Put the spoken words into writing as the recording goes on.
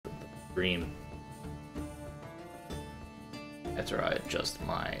Green. After I adjust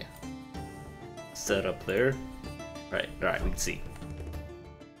my setup there. Alright, we can see.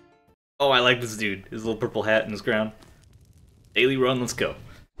 Oh, I like this dude. His little purple hat and his crown. Daily run, let's go.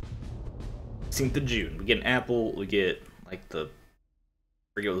 16th of June. We get an apple, we get, like, I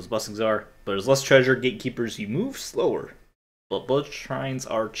forget what those blessings are. But there's less treasure, gatekeepers, you move slower. But blood shrines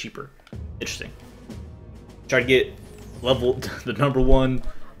are cheaper. Interesting. Try to get level, the #1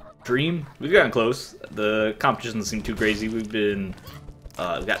 dream. We've gotten close. The competition doesn't seem too crazy. We've been,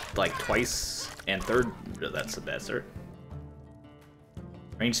 we got, like, twice and third. That's a bad start.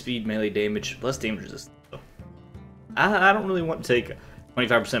 Range speed, melee damage, less damage resistance. So I don't really want to take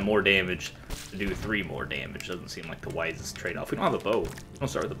 25% more damage to do 3 more damage. Doesn't seem like the wisest trade-off. We don't have a bow. We don't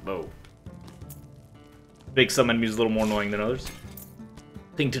start with a bow. Make some enemies a little more annoying than others.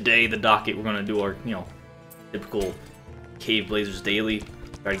 I think today, the docket, we're gonna do our, typical Cave Blazers daily.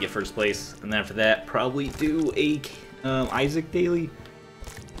 Try to get first place, and then after that, probably do a Isaac daily.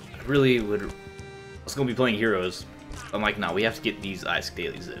 I really would. I was gonna be playing heroes. I'm like, no, we have to get these Isaac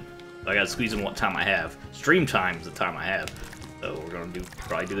dailies in. So I gotta squeeze in what time I have. Stream time is the time I have. So we're gonna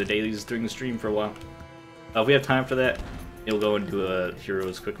probably do the dailies during the stream for a while. If we have time for that, we'll go and do a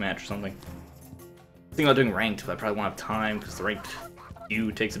heroes quick match or something. Thinking about doing ranked, but I probably won't have time because the ranked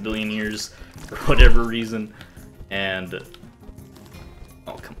queue takes a billion years for whatever reason. And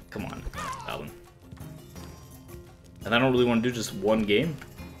oh, come on, Alvin. And I don't really want to do just one game,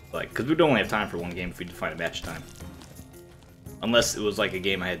 like, because we don't only have time for one game if we define a match time. Unless it was like a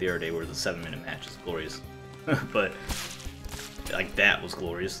game I had the other day where the 7-minute match is glorious. But, like, that was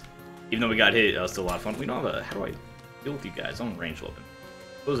glorious. Even though we got hit, it was still a lot of fun. We don't have a, how do I deal with you guys? I'm range weapon.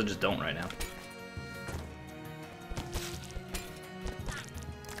 Suppose I just don't right now.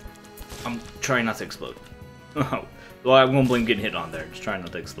 I'm trying not to explode. Well, I won't blame getting hit on there. Just trying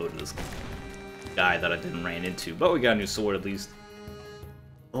not to explode this guy that I didn't ran into. But we got a new sword at least.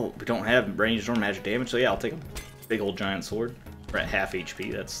 Oh, we don't have ranged or magic damage, so yeah, I'll take a big old giant sword. We're at half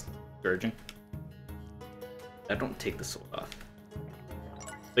HP, that's discouraging. I don't take the sword off.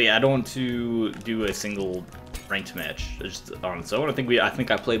 But yeah, I don't want to do a single ranked match just on its own. I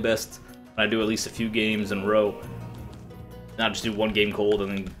think I play best when I do at least a few games in a row. Not just do one game cold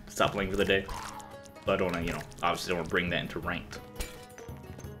and then stop playing for the day. But I don't want to, obviously don't want to bring that into ranked.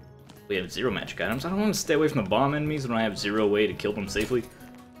 We have 0 magic items. I don't want to stay away from the bomb enemies when I have 0 way to kill them safely.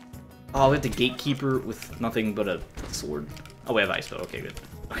 Oh, we have the gatekeeper with nothing but a sword. Oh, we have ice bow. Okay, good.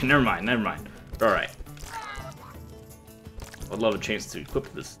 Okay, never mind. Alright. I'd love a chance to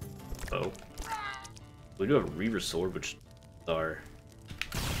equip this bow. We do have a Reaver sword, which are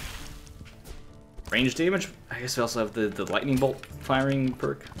range damage. I guess we also have the lightning bolt firing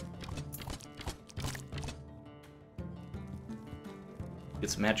perk. Get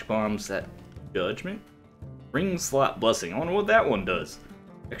some magic bombs. That judgment. Ring slot blessing. I wonder what that one does.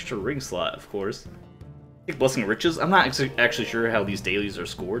 Extra ring slot, of course. Take blessing of riches. I'm not actually sure how these dailies are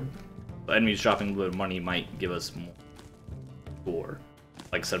scored. But enemies dropping a little money might give us more score.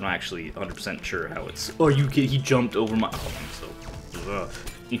 Like I said, I'm not actually 100% sure how it's. Oh, he jumped over my. Oh, I'm so.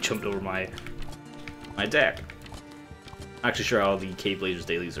 He jumped over my attack. I'm actually sure how the Cave Blazers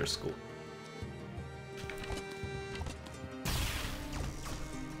dailies are scored.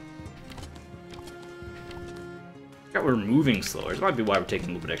 We're moving slower. It might be why we're taking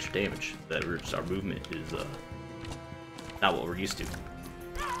a little bit extra damage. That our movement is not what we're used to.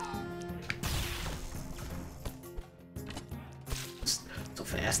 So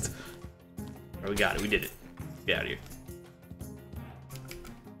fast. Oh, we got it. We did it. Get out of here.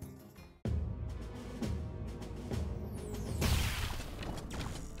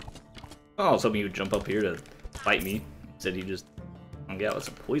 Oh, I was hoping he would jump up here to fight me. Instead, he just hung out with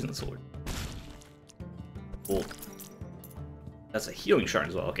some poison sword. Cool. That's a healing shrine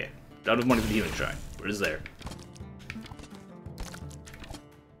as well. Okay. Out of money for the healing shrine. What is there?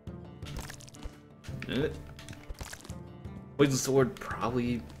 Poison sword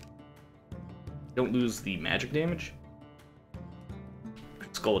probably don't lose the magic damage.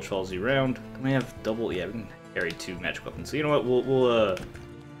 Skull which follows you around. Can we have double? Yeah, we can carry 2 magic weapons. So you know what? We'll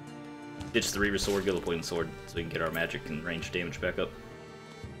ditch the Reaver sword, get the poison sword, so we can get our magic and range damage back up.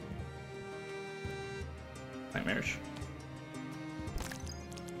 Nightmarish.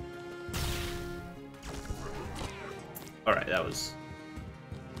 Alright, that was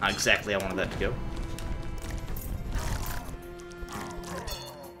not exactly how I wanted that to go.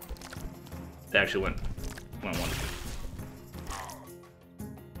 It actually went wonderful.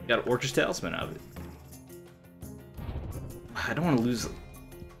 Got an Orcish Talisman out of it. I don't want to lose.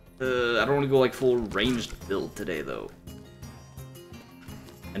 I don't want to go like full ranged build today though.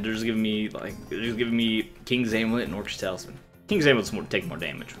 And they're just giving me King's Amulet and Orcish Talisman. King's Amulet's taking more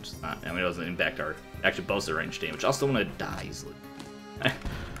damage, which is not. I mean, it doesn't impact our actually both the range damage. I also want to die easily. I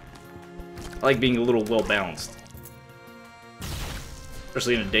like being a little well balanced,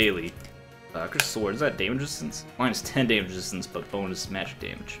 especially in a daily. Crystal Sword, is that damage resistance? Minus 10 damage resistance, but bonus magic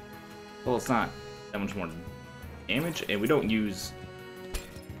damage. Well, it's not that much more damage, and we don't use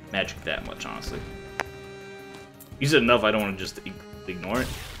magic that much, honestly. Use it enough, I don't want to just ignore it,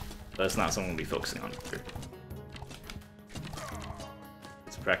 but it's not something we'll be focusing on here.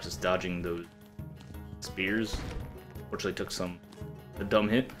 Let's practice dodging those spears. Fortunately, took a dumb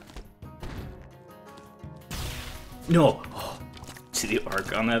hit. No! Oh, see the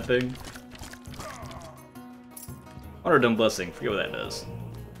arc on that thing? Water Dumb Blessing, forget what that does.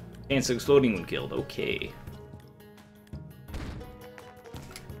 Chance exploding when killed, okay.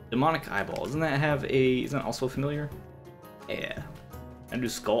 Demonic Eyeball, doesn't that also familiar? Yeah. And do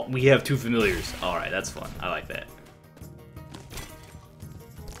Skull, we have 2 familiars. Alright, that's fun, I like that.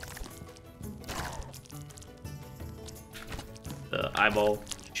 The Eyeball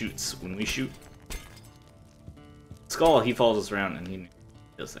shoots when we shoot. Skull, he follows us around and he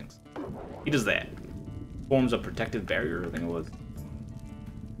does things. He does that. Forms a protective barrier, I think it was.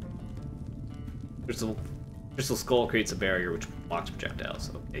 Crystal Skull creates a barrier which blocks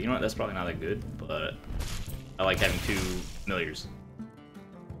projectiles. Okay, you know what? That's probably not that good, but I like having 2 familiars.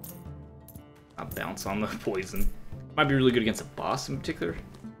 I'll bounce on the poison. Might be really good against a boss in particular.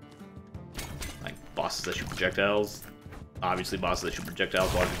 Like bosses that shoot projectiles. Obviously, bosses that shoot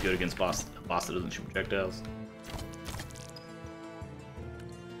projectiles are good against a boss that doesn't shoot projectiles.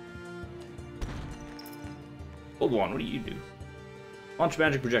 Hold on, what do you do? Launch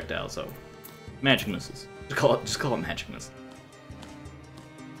magic projectiles, so magic missiles. Just call it magic missiles.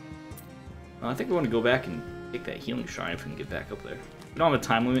 I think we want to go back and take that healing shrine if we can get back up there. We don't have a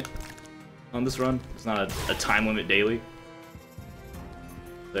time limit on this run. It's not a time limit daily.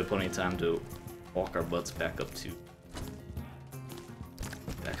 We have plenty of time to walk our butts back up to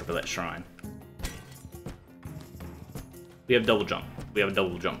that shrine. We have double jump. We have a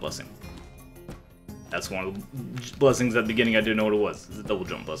double jump blessing. That's one of the blessings at the beginning I didn't know what it was. It's a double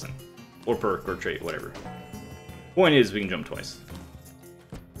jump blessing. Or perk, or trait, whatever. Point is, we can jump twice.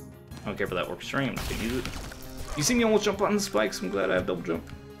 I don't care for that Orcish string, I'm just gonna use it. You see me almost jump on the spikes? I'm glad I have double jump.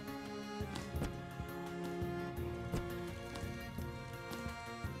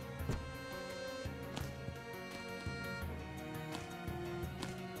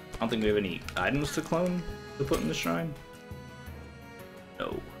 I don't think we have any items to clone to put in the shrine.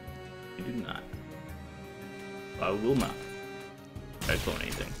 No, we do not. I will not try to clone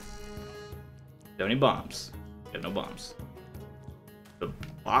anything. Do you have any bombs? We have no bombs. The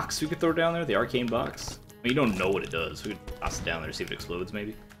box we could throw down there, the arcane box. I mean, you don't know what it does. We could toss it down there to see if it explodes,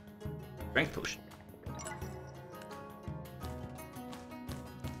 maybe. Strength potion.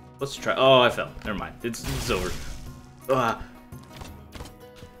 Let's try. Oh, I fell. Never mind. It's over. Ah.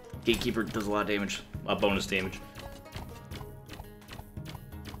 Gatekeeper does a lot of damage. A lot of bonus damage.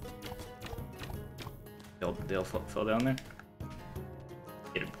 They all fell down there.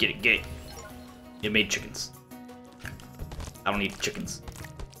 Get it, get it, get it. You made chickens. I don't eat chickens.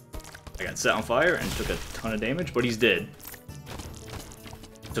 I got set on fire and took a ton of damage, but he's dead.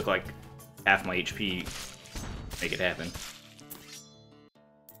 Took like half my HP to make it happen.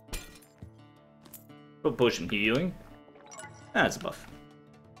 Potion healing. Ah, it's a buff.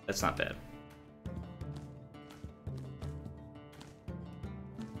 That's not bad.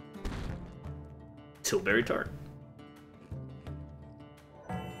 Tilberry Tart.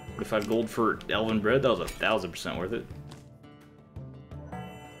 45 gold for Elven Bread, that was 1000% worth it.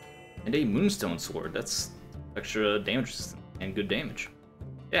 And a Moonstone Sword, that's extra damage resistant and good damage.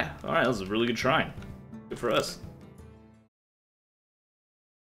 Yeah, alright, that was a really good shrine. Good for us.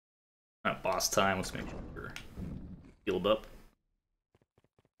 Alright, boss time, let's make sure we're healed up.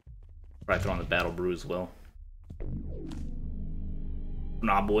 Probably throw on the Battle Brew as well.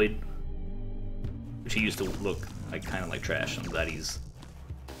 Noboid. Which he used to look like kind of like trash. I'm glad he's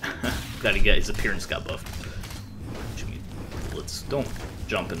glad his appearance got buffed. Let's don't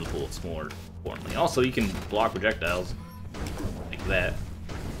jump in the bullets more importantly. Also, you can block projectiles like that.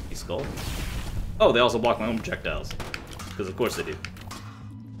 Hey, Skull. Oh, they also block my own projectiles because of course they do.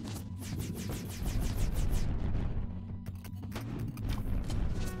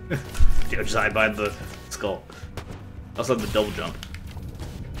 Yeah, just hide behind the skull. I also have the double jump.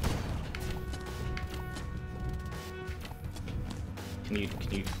 Can you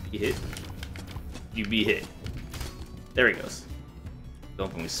be hit? You be hit. There he goes.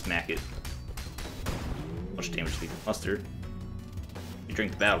 Don't let me smack it. Much damage to the mustard. You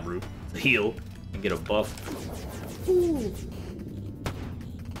drink the battle brew to heal and get a buff. Ooh.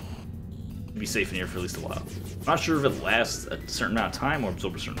 Be safe in here for at least a while. I'm not sure if it lasts a certain amount of time or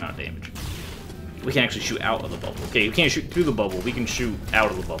absorbs a certain amount of damage. We can actually shoot out of the bubble. Okay, we can't shoot through the bubble. We can shoot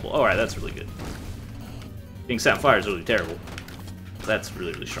out of the bubble. Alright, that's really good. Being set on fire is really terrible. That's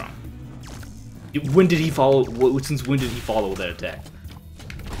really, really strong. When did he follow? Since when did he follow that attack?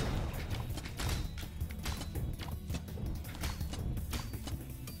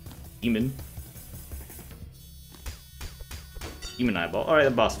 Demon. Demon eyeball. Alright,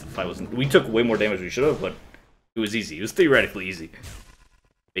 the boss fight wasn't... We took way more damage than we should have, but it was easy. It was theoretically easy.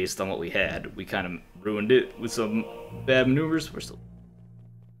 Based on what we had. We kind of ruined it with some bad maneuvers. We're still...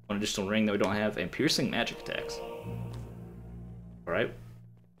 One additional ring that we don't have, and piercing magic attacks. Alright. Does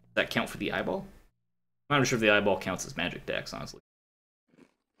that count for the eyeball? I'm not sure if the eyeball counts as magic attacks, honestly.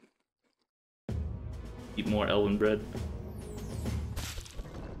 Eat more elven bread.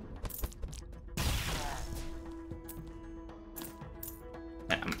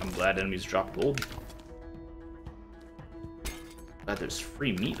 I'm glad enemies drop gold. Glad there's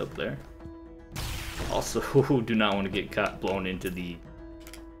free meat up there. Also, do not want to get caught blown into the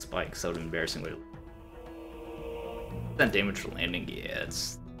spikes. That would be embarrassing. That damage for landing, yeah,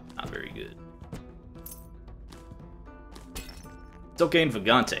 it's not very good. It's okay in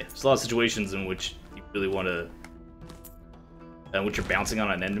Vagante. There's a lot of situations in which you really want to, in which you're bouncing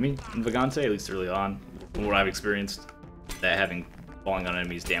on an enemy in Vagante, at least early on, from what I've experienced, that having falling on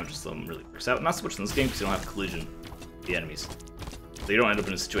enemies damages them really works out. Not so much in this game because you don't have collision with the enemies. So you don't end up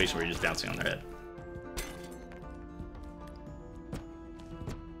in a situation where you're just bouncing on their head.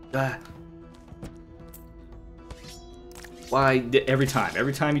 Ah. Why? Every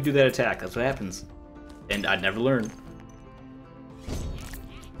time you do that attack, that's what happens. And I'd never learn.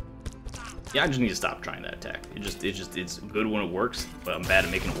 Yeah, I just need to stop trying that attack. It's good when it works, but I'm bad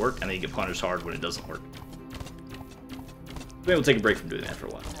at making it work, and then you get punished hard when it doesn't work. Maybe we'll take a break from doing that for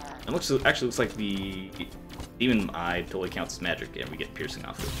a while. It actually looks like the Demon Eye totally counts as magic, and we get piercing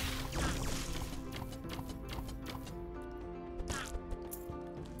off it.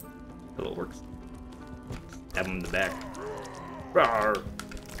 So it works. Stab him in the back. Rawr.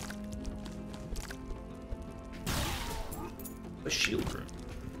 A shield room.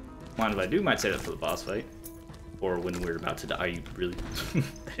 Mind if I do? Might say that for the boss fight. Or when we're about to die. Are you really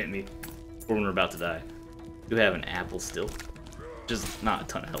hit me? Or when we're about to die. Do have an apple still. Just not a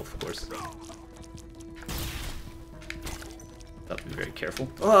ton of health, of course. Have to be very careful.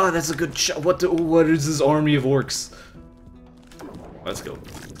 Oh, that's a good shot. What is this army of orcs? Let's go.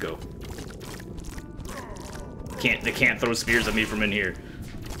 Let's go. They can't throw spears at me from in here.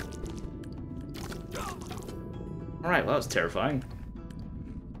 Alright, well that was terrifying.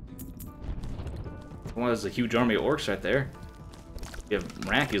 Well, there's a huge army of orcs right there. You have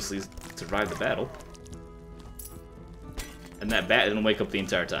miraculously survived the battle. And that bat didn't wake up the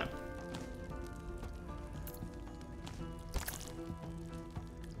entire time.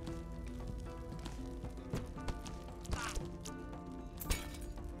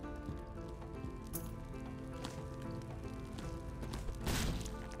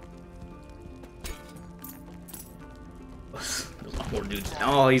 There's a lot more dudes.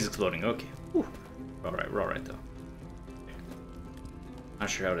 Oh, he's exploding. Okay. Whew. Alright, we're alright though. Not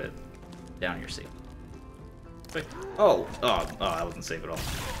sure how to down here safe. Wait. Oh, I wasn't safe at all.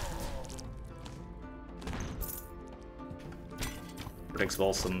 Protects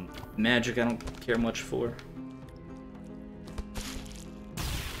ball, some magic I don't care much for.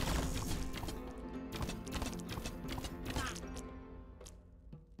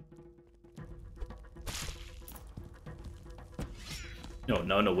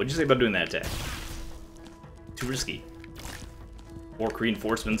 No, what'd you say about doing that attack? Too risky. Orc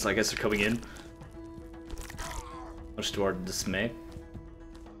reinforcements, I guess, are coming in. Much to our dismay.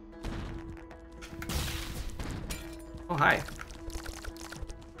 Oh, hi.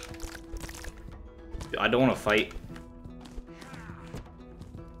 I don't want to fight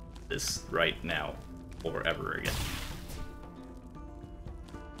this right now or ever again.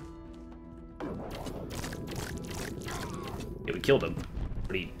 Yeah, we killed him,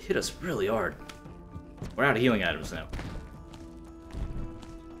 but he hit us really hard. We're out of healing items now.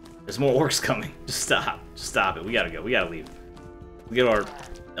 There's more orcs coming. Just stop. Just stop it. We gotta go. We gotta leave. We get our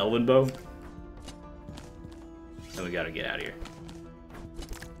elven bow. Then we gotta get out of here.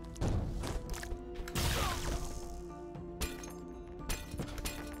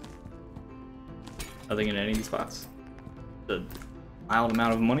 Nothing in any of these spots. The mild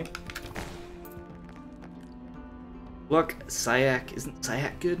amount of money. Look, Syak. Isn't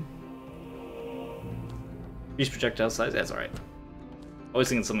Syak good? Increase projectile size? That's alright. Always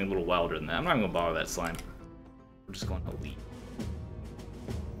thinking something a little wilder than that. I'm not even gonna bother that slime. We're just going elite.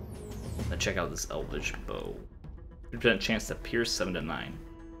 Let's check out this Elvish Bow. 50% chance to pierce 7 to 9.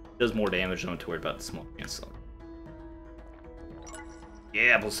 Does more damage, don't have to worry about the small chance.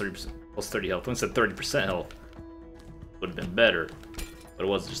 Yeah, plus 30%. Plus 30 health. When I said 30% health, would have been better. But it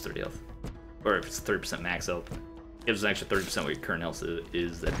was just 30 health. Or if it's 30% max health, gives an extra 30% what your current health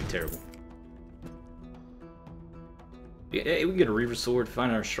is, that'd be terrible. Yeah, we get a Reaver Sword,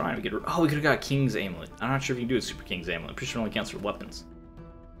 find our shrine. We could have got a King's Amulet. I'm not sure if you can do a Super King's Amulet. I'm pretty sure it only counts for weapons.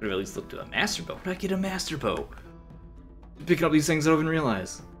 Could have at least looked at a Master Bow. Where did I get a Master Bow? I'm picking up these things I don't even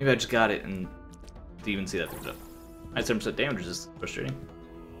realize. Maybe I just got it and didn't even see that picked up. 97% damage is frustrating.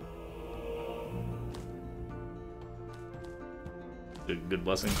 Good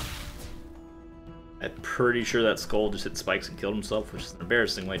blessing. I'm pretty sure that skull just hit spikes and killed himself, which is an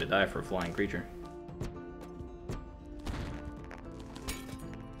embarrassing way to die for a flying creature.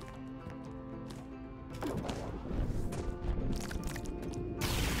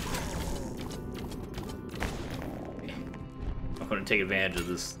 I'm going to take advantage of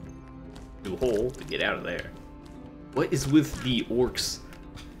this new hole to get out of there. What is with the orcs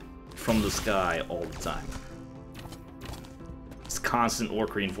from the sky all the time? It's constant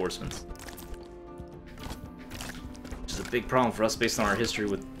orc reinforcements. Which is a big problem for us based on our history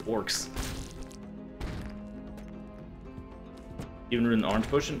with orcs. Even in the orange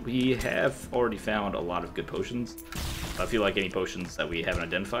potion, we have already found a lot of good potions. I feel like any potions that we haven't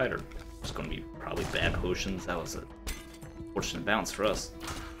identified are just going to be probably bad potions. That was a fortunate bounce for us.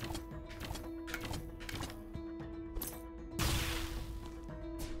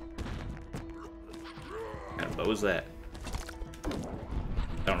 What kind of bow is that? I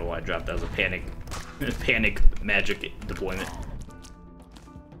don't know why I dropped that. As a panic magic deployment.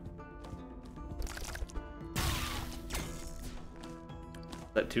 Is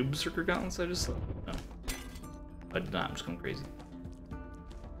that two Berserker Gauntlets I just saw? No. I did not. I'm just going crazy.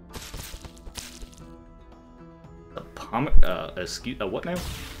 A pommel? What now? Is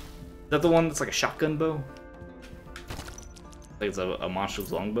that the one that's like a shotgun bow? I think it's a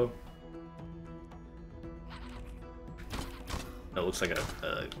monstrous longbow. No, it looks like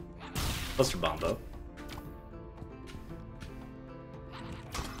a cluster bomb bow.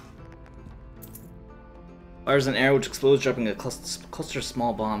 Fires an arrow which explodes, dropping a cluster of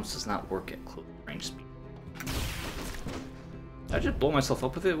small bombs. Does not work at close range speed. Did I just blow myself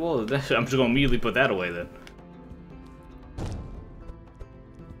up with it? Well, I'm just gonna immediately put that away then.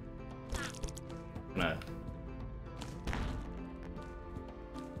 I'm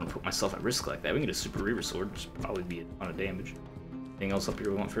gonna put myself at risk like that. We can get a Super Reaver Sword, which would probably be a ton of damage. Anything else up here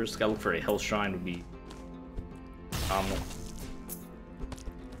we want first? Gotta look for a Hell Shrine would be phenomenal.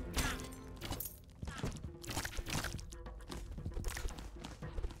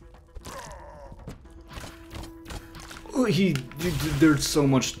 Oh, there's so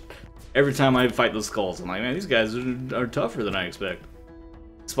much. Every time I fight those skulls, I'm like, man, these guys are tougher than I expect.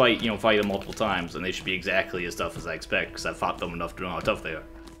 Despite, fighting them multiple times, and they should be exactly as tough as I expect, because I've fought them enough to know how tough they are.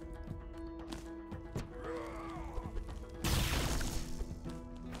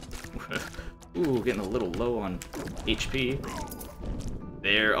 Ooh, getting a little low on HP.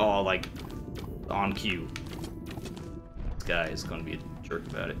 They're all, like, on cue. This guy is going to be a jerk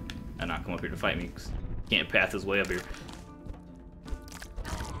about it and not come up here to fight me, because he can't path his way up here.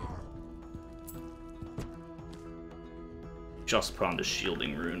 Just put on the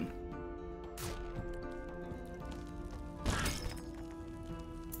shielding rune.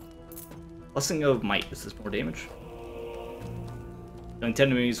 Blessing of Might. Is this more damage? Killing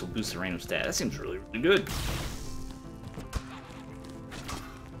 10 enemies will boost the random stat. That seems really, really good.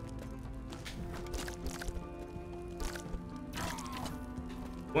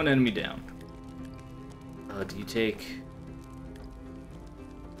 One enemy down. Do you take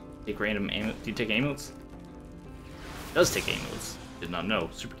random amulets? Do you take amulets? It does take amulets. Did not know.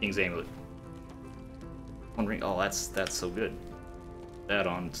 Super King's Amulet. One ring. Oh, that's so good. That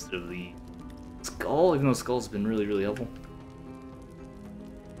on instead of the skull, even though skull's been really, really helpful.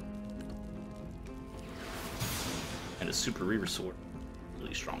 And a Super Reaver Sword.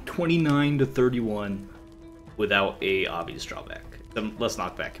 Really strong. 29 to 31 without a obvious drawback. The less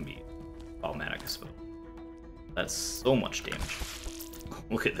knockback can be problematic, I suppose. That's so much damage.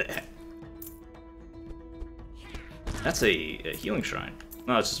 Look at that. That's a healing shrine.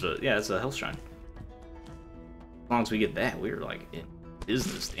 No, it's just it's a health shrine. As long as we get that, we're like in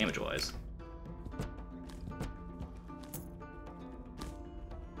business damage-wise.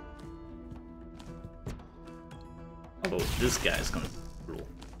 Oh, this guy's gonna rule.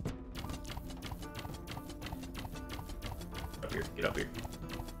 up here. Get up here.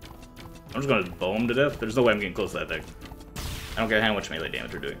 I'm just gonna bow him to death. There's no way I'm getting close to that thing. I don't care how much melee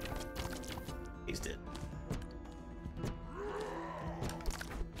damage we're doing. He's dead.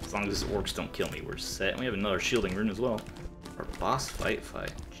 As long as his orcs don't kill me, we're set. And we have another shielding rune as well. Our boss fight.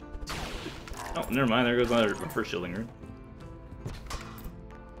 Oh, never mind. There goes our first shielding rune.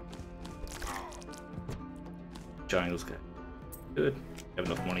 Triangles guy. Good. Have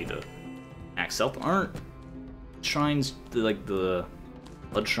enough money to max health. Aren't shrines like the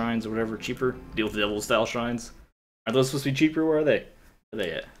blood shrines or whatever cheaper? Deal with the devil style shrines. Are those supposed to be cheaper? Where are they? Where are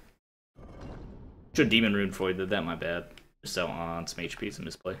they at? Should demon rune for you did that. My bad. Just sell on some HP. It's a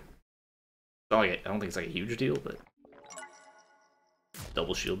misplay. I don't think it's like a huge deal, but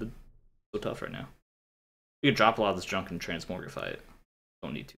double shielded. So tough right now. We could drop a lot of this junk and transmogrify it.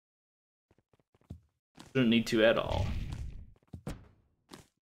 Don't need to. Shouldn't need to at all.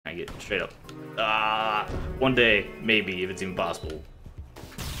 I get straight up. One day, maybe, if it's even possible.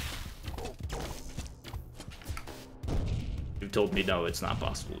 You've told me no, it's not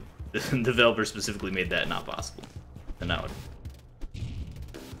possible. The developer specifically made that not possible. And now it.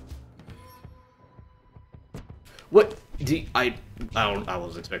 What? I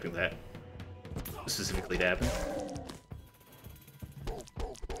was expecting that specifically to happen.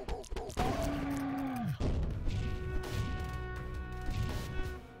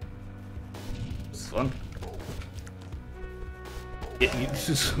 It's fun. Yeah, you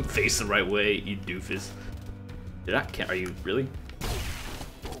just face the right way, you doofus. Are you really?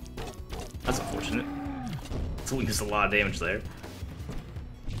 That's unfortunate. So we missed a lot of damage there.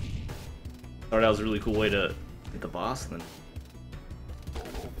 Thought that was a really cool way to hit the boss, and then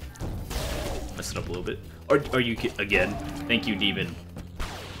mess it up a little bit. Are you again? Thank you, demon.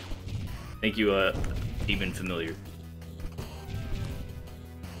 Thank you, demon familiar.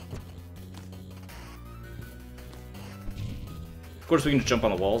 Of course, we can just jump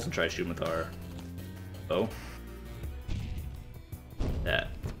on the walls and try to shoot him with our bow. That.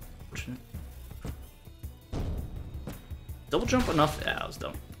 Double jump enough? Yeah, I was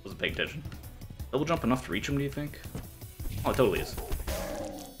dumb. Wasn't paying attention. Double jump enough to reach him, do you think? Oh, it totally is.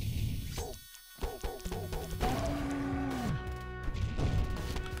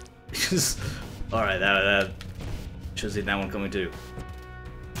 Alright, that should see that one coming too.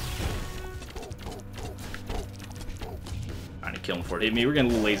 Trying to kill him before it hit me. We're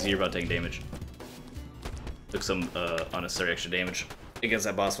getting a little lazy here about taking damage. Took some unnecessary extra damage against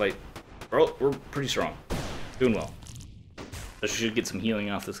that boss fight. We're pretty strong. Doing well. I should get some healing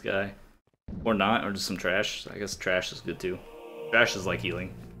off this guy. Or not, or just some trash. I guess trash is good too. Trash is like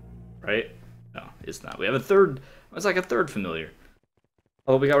healing. Right? No, it's not. We have a third. It's like a third familiar.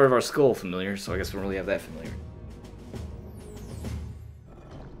 Oh, we got rid of our skull familiar, so I guess we don't really have that familiar.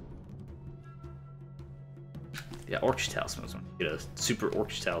 Yeah, Orcish Talisman. Get a super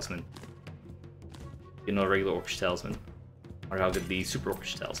Orcish Talisman. Get no regular Orcish Talisman. I wonder how good the super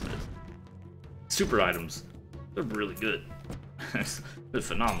Orcish Talisman is. Super items. They're really good. They're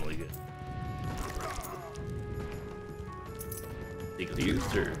phenomenally good. Legally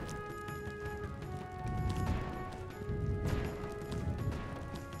used or...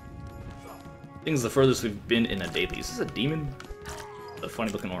 I think it's the furthest we've been in a daily. Is this a demon? A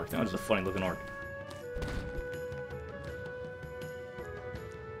funny looking orc. No, it's a funny looking orc.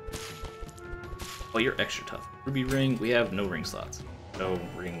 Oh, you're extra tough. Ruby ring. We have no ring slots. No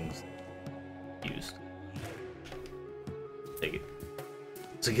rings used. Take it.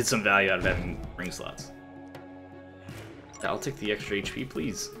 So get some value out of having ring slots. I'll take the extra HP,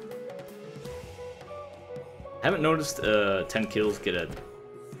 please. Haven't noticed 10 kills get a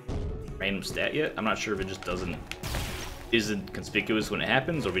random stat yet. I'm not sure if it just isn't conspicuous when it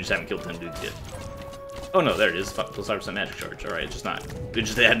happens, or we just haven't killed 10 dudes yet. Oh no, there it is. Plus 5% magic charge. Alright, it's just not. It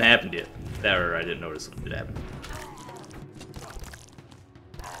just hadn't happened yet. That or I didn't notice it happened.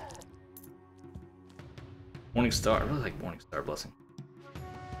 Morning Star. I really like Morning Star Blessing.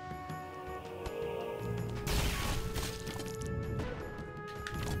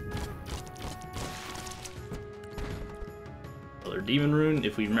 Another Demon Rune,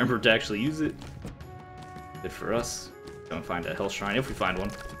 if we remember to actually use it. Good for us. Don't find a Hell Shrine, if we find one.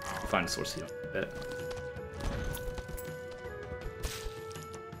 We'll find a Source Heal.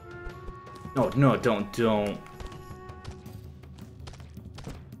 No, don't. You're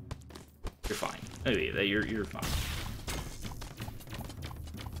fine. Anyway, you're fine.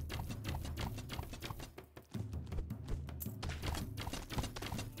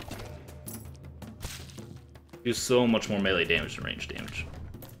 Do so much more melee damage than range damage.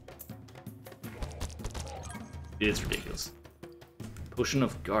 It's ridiculous. Potion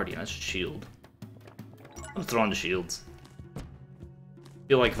of Guardian, that's shield. I'm throwing the shields.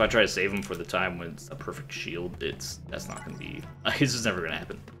 feel like if I try to save him for the time when it's a perfect shield, that's not gonna be. It's just never gonna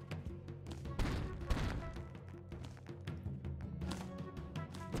happen.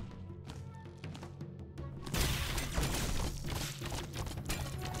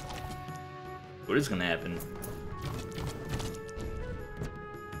 What is gonna happen?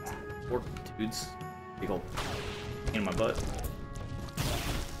 Four dudes, big old pain in my butt.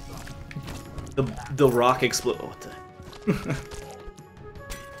 The rock explode. Oh, what the?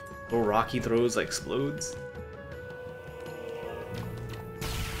 Little rock he throws like explodes.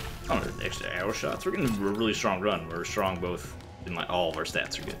 Oh, extra arrow shots. We're getting a really strong run. We're strong both in like all of our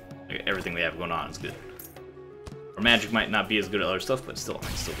stats are good. Like, everything we have going on is good. Our magic might not be as good at other stuff, but still,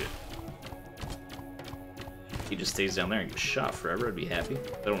 it's still good. He just stays down there and gets shot forever. I'd be happy.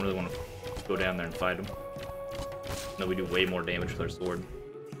 I don't really want to go down there and fight him. No, we do way more damage with our sword.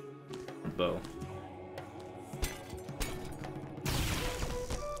 Our bow.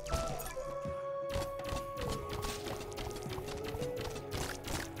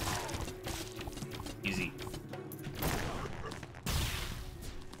 Easy.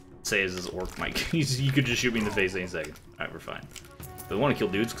 Say as his orc mic. You could just shoot me in the face any second. Alright, we're fine. But we want to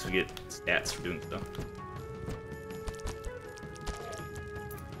kill dudes because we get stats for doing stuff.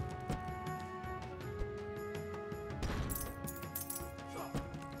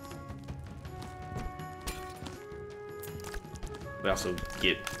 We also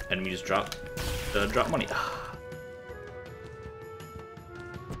get enemies drop money.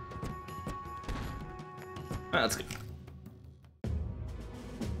 That's good.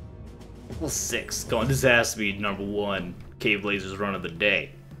 Level 6. Going. This has to be number 1 Cave Blazers run of the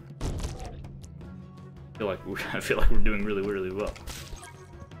day. I feel like we're doing really, really well.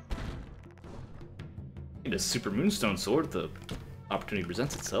 Get a Super Moonstone sword if the opportunity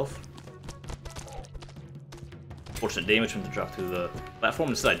presents itself. Fortunate damage from the drop through the platform.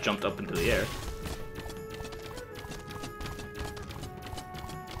 Instead, I jumped up into the air.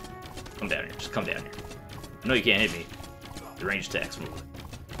 Come down here. Just come down here. I know you can't hit me. The ranged attacks move.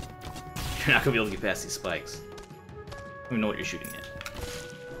 You're not gonna be able to get past these spikes. I don't even know what you're shooting at.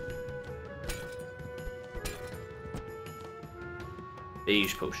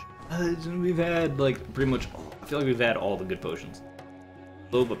 Beige potion. We've had like pretty much. I feel like we've had all the good potions.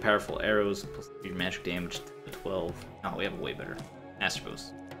 Low but powerful arrows plus your magic damage to 12. Oh, we have a way better Master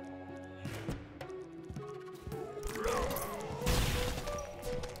Boost.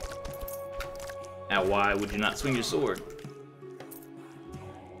 Now, why would you not swing your sword?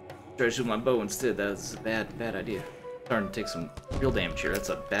 Try to shoot my bow instead. That's a bad idea. Starting to take some real damage here. That's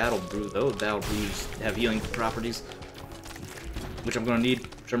a battle brew, though. Battle brews have healing properties, which I'm gonna need.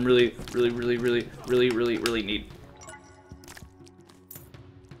 Which I'm really need.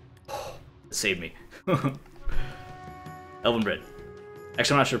 It saved me. Elven bread.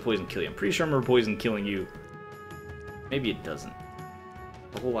 Actually, I'm not sure poison kill you. I'm pretty sure I remember poison killing you. Maybe it doesn't.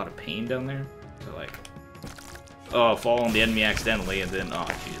 A whole lot of pain down there. So like, oh, fall on the enemy accidentally, and then oh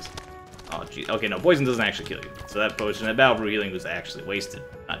jeez, oh jeez. Okay, no, poison doesn't actually kill you. So that potion, that battle brew healing was actually wasted,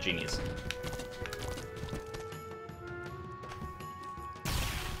 not genius.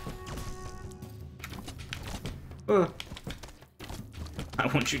 I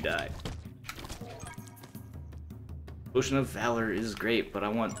want you to die. Potion of Valor is great, but I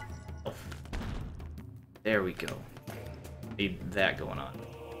want... Oh. There we go. Need that going on.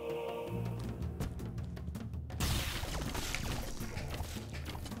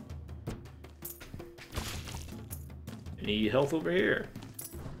 Any health over here?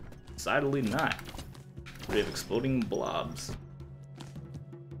 Decidedly not. We have exploding blobs.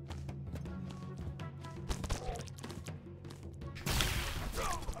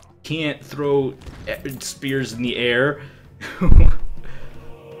 Can't throw spears in the air.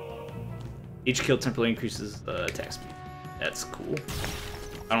 Each kill temporarily increases attack speed. That's cool.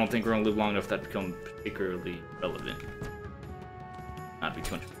 I don't think we're gonna live long enough for that to become particularly relevant. Not to be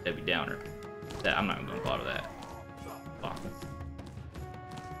too much of a Debbie Downer. That I'm not even gonna bother that. Wow.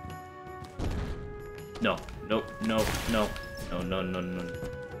 No, no, no, no, no, no, no, no,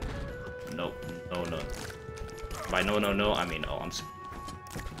 no, no, no. By no, I mean, oh, I'm.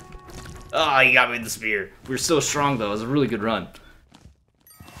 Oh, he got me with the spear. We were so strong, though. It was a really good run.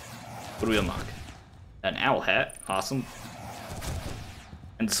 What do we unlock? An owl hat. Awesome.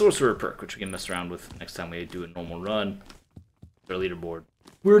 And the sorcerer perk, which we can mess around with next time we do a normal run. Our leaderboard.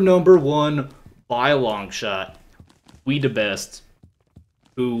 We're number 1 by a long shot. We the best.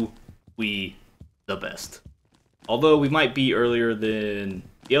 Who we the best. Although we might be earlier than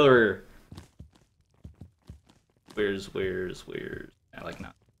the other. Where's? I like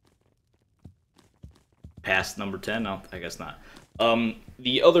not. Past number 10? No, I guess not.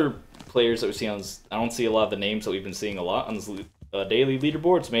 The other players that we see on this, I don't see a lot of the names that we've been seeing a lot on this daily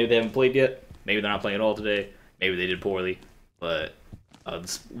leaderboards. Maybe they haven't played yet. Maybe they're not playing at all today. Maybe they did poorly. But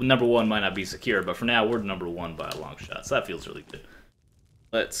number one might not be secure. But for now, we're number one by a long shot. So that feels really good.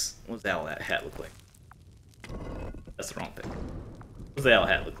 What's the owl hat look like? That's the wrong thing. What's the owl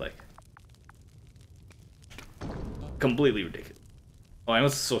hat look like? Completely ridiculous. Oh, and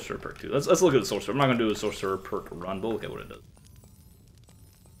what's the sorcerer perk too? Let's look at the sorcerer. I'm not gonna do a sorcerer perk run, but look at what it does.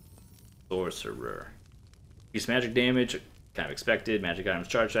 Sorcerer. Reduce magic damage, kind of expected. Magic items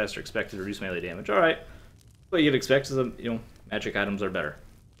charge faster, expected. Reduce melee damage. All right. What you'd expect is magic items are better.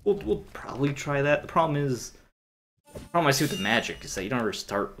 We'll probably try that. The problem I see with the magic is that you don't ever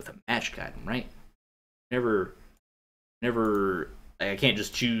start with a magic item, right? Never. I can't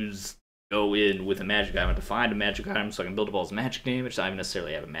just choose go in with a magic item to find a magic item so I can build up all this magic damage. So I don't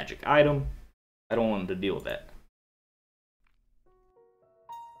necessarily have a magic item. I don't want to deal with that.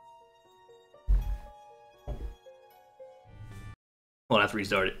 I'll have to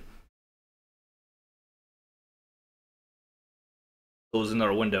restart it. Close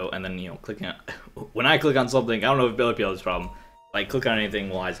another window and then clicking on. When I click on something, I don't know if other people have this problem. If I click on anything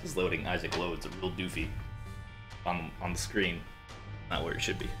while Isaac is loading, Isaac loads a real doofy on the screen. Not where it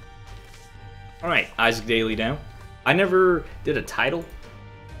should be. Alright, Isaac Daily down. I never did a title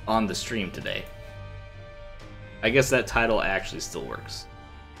on the stream today. I guess that title actually still works.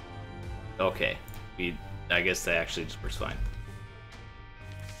 Okay. I guess that actually just works fine.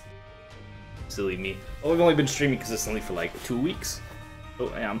 Silly me. Oh, we've only been streaming consistently for like 2 weeks.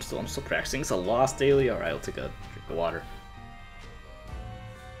 Oh yeah, I'm still practicing. It's a lost daily. Alright, I'll take a drink of water.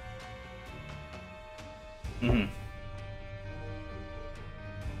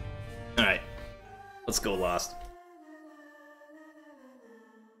 Alright. Let's go Lost.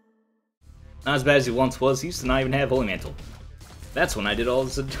 Not as bad as he once was. He used to not even have Holy Mantle. That's when I did all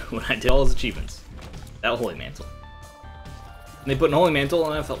his achievements. That Holy Mantle. And they put an Holy Mantle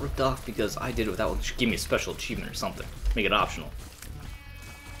and I felt ripped off because I did it without give me a special achievement or something. Make it optional.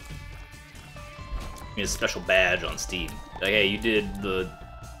 Give me a special badge on Steam. Like, hey, you did the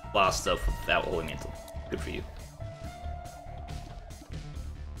Lost stuff without Holy Mantle. Good for you.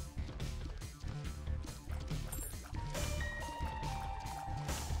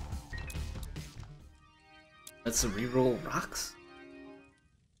 That's a reroll rocks?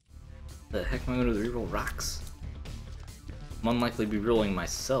 The heck am I gonna do reroll rocks? I'm unlikely to be rolling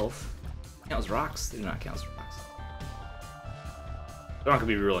myself. Count as rocks? They do not count as rocks. We're not gonna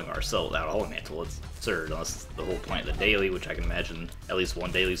be rolling ourselves out of Holy Mantle. It's absurd, unless the whole point of the daily, which I can imagine at least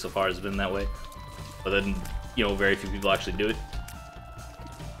one daily so far has been that way. But then, very few people actually do it.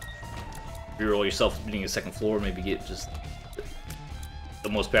 Reroll yourself being a second floor, maybe get just the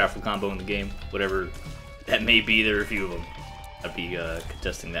most powerful combo in the game. Whatever that may be, there are a few of them. I'd be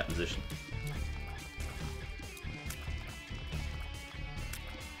contesting that position.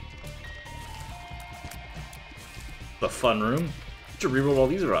 The fun room. To reroll all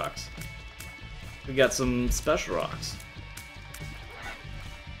these rocks. We got some special rocks.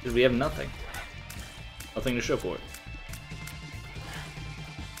 Because we have nothing. Nothing to show for it.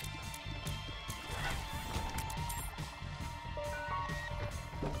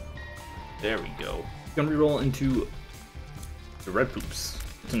 There we go. Gonna reroll into the red poops.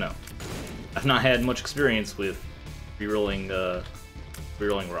 Good to know. I've not had much experience with rerolling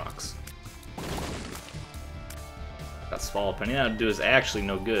rocks. That small penny now to do is actually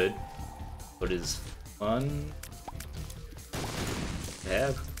no good, but is fun to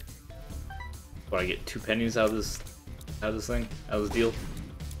have. What, I get 2 pennies out of this thing, out of this deal?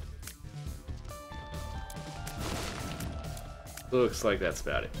 Looks like that's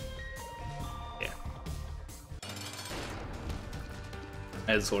about it. Yeah.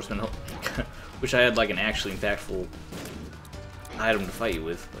 I had Swordsman. Wish I had like an actually impactful item to fight you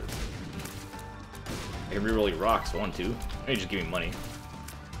with, but I can reroll your rocks if I want to. Maybe just give me money.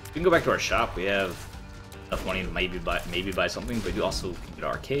 We can go back to our shop. We have enough money to maybe buy something, but we also can get an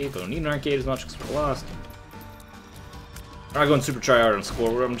arcade. But I don't need an arcade as much because we're lost. We're not going super tryhard on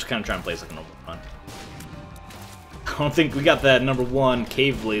score. I'm just kind of trying to play as like a normal run. I don't think we got that number 1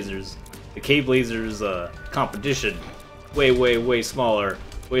 Cave Blazers. The Cave Blazers competition, way smaller,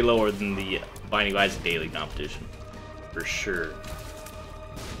 way lower than the Binding of Isaac daily competition, for sure.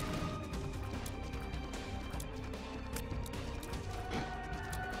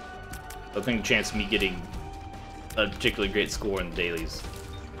 I think the chance of me getting a particularly great score in the dailies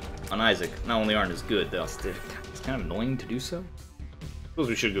on Isaac not only aren't as good, it's kind of annoying to do so. I suppose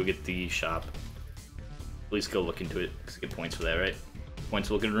we should go get the shop. At least go look into it, because get points for that, right? Points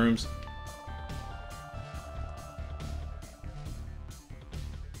to look in rooms.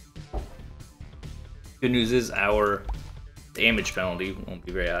 Good news is our damage penalty won't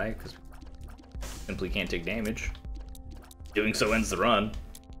be very high because we simply can't take damage. Doing so ends the run.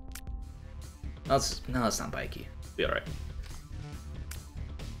 No, it's not bikey. Be alright.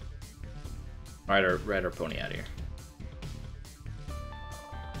 Ride our pony out of here.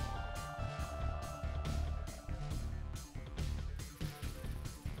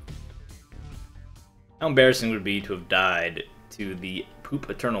 How embarrassing would it be to have died to the Poop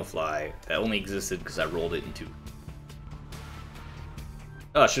Eternal Fly that only existed because I rolled it into.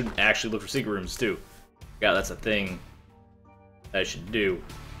 Oh, I should actually look for secret rooms too. Yeah, that's a thing that I should do.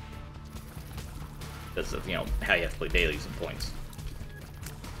 That's you know how you have to play dailies and points.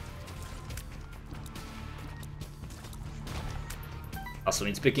 Also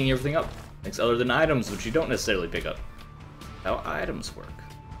needs picking everything up. Things other than items, which you don't necessarily pick up. How items work.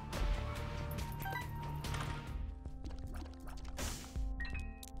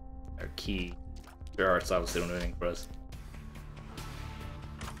 Our key. Their arts obviously don't do anything for us.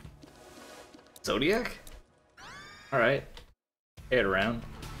 Zodiac? Alright. Head around.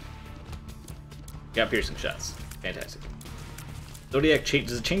 Got piercing shots. Fantastic. Zodiac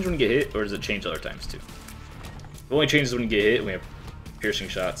does it change when you get hit, or does it change other times too? If it only changes when you get hit and we have piercing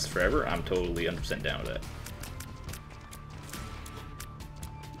shots forever, I'm totally 100% down with that.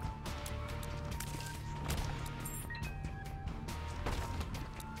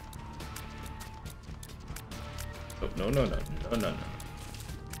 Oh, no.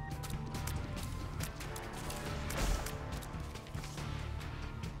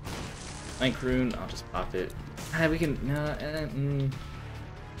 Link rune, I'll just pop it. Ah, we can.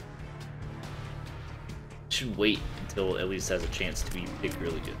 Should wait until it at least has a chance to be picked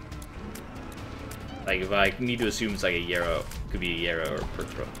really good. Like if I need to assume it's like a Yarrow, could be a Yarrow or a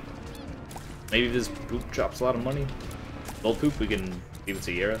Perthro. Maybe this poop drops a lot of money. Gold poop, we can give it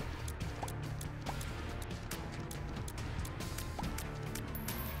to Yarrow.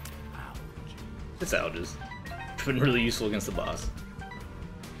 It's algaes. It's been really useful against the boss.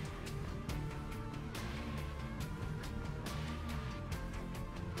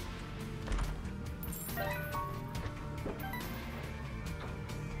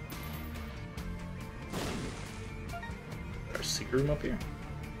 Our secret room up here.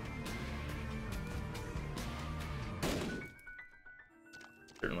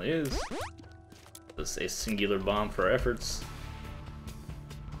 Certainly is. Let's say singular bomb for our efforts.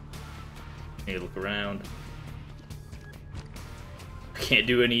 Need to look around. Can't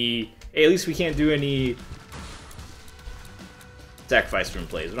do any. Hey, at least we can't do any sacrifice room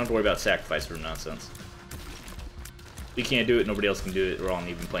plays. We don't have to worry about sacrifice room nonsense. We can't do it. Nobody else can do it. We're all on an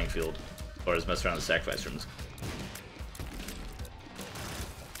even playing field. Or as mess around with sacrifice rooms.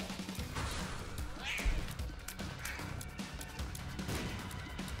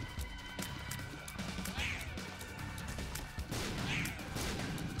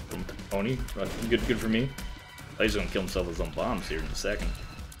 Pony, good for me. Oh, he's gonna kill himself with his own bombs here in a second.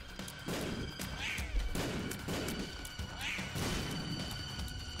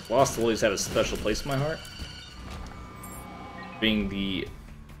 Lost will always have a special place in my heart. Being the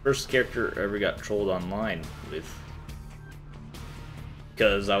first character I ever got trolled online with.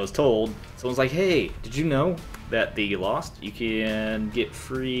 Because I was told, someone's like, hey, did you know that the Lost, you can get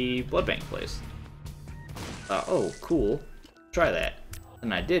free blood bank plays? Oh, cool. Try that.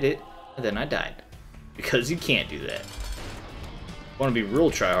 And I did it. And then I died. Because you can't do that. Want to be real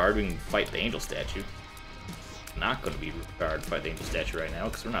tryhard, we can fight the angel statue. Not going to be real tryhard to fight the angel statue right now,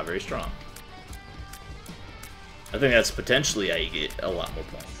 because we're not very strong. I think that's potentially how you get a lot more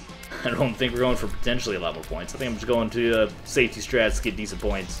points. I don't think we're going for potentially a lot more points. I think I'm just going to safety strats, get decent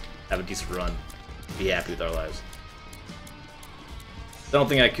points, have a decent run, be happy with our lives. I don't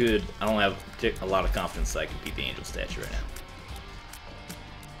think I could, I don't have a lot of confidence that I could beat the angel statue right now.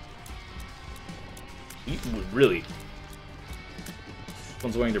 Really?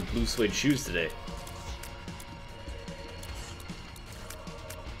 Someone's wearing their blue suede shoes today.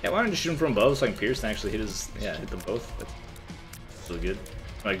 Yeah, why don't you shoot him from above so I can pierce and actually hit his... Yeah, hit them both. That's really good.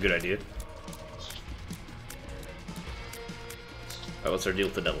 Like a good idea. Alright, what's our deal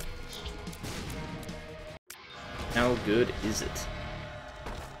with the devil? How good is it?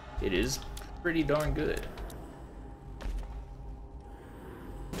 It is pretty darn good.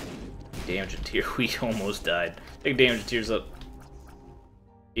 Damage and tear, we almost died. Take damage and tears up.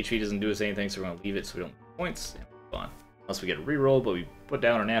 HP doesn't do us anything, so we're gonna leave it so we don't lose points and move on. Unless we get a reroll, but we put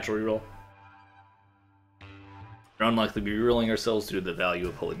down our natural reroll. We're unlikely to be rerolling ourselves due to the value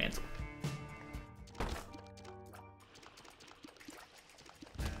of Holy Mantle.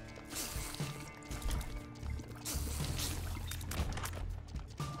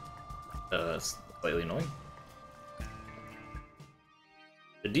 Slightly annoying.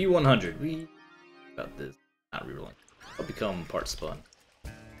 The D100, we got this. Not rerolling. I'll become part spun.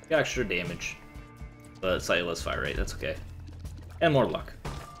 Got extra damage, but slightly less fire rate. That's okay. And more luck.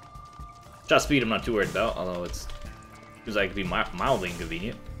 Shot speed, I'm not too worried about, although it seems like it could be mildly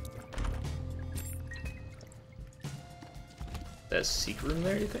inconvenient. That secret room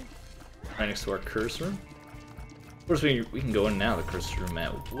there, you think? Right next to our curse room. Of course, we can go in now. The curse room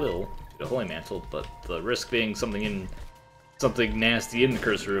at will. The Holy Mantle, but the risk being something nasty in the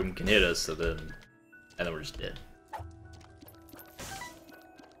curse room can hit us, so then we're just dead.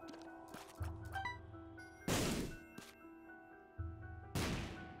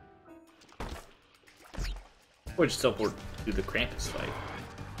 Or just teleport to the Krampus fight.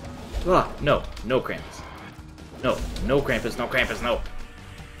 Ah, no Krampus. No Krampus, no Krampus, no.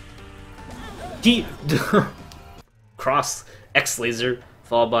 Cross X laser,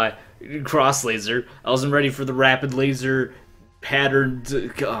 followed by cross laser. I wasn't ready for the rapid laser pattern.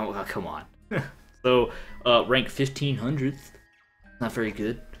 Oh, come on. So, rank 1500th. Not very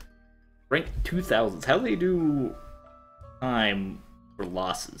good. Rank 2000s. How do they do time for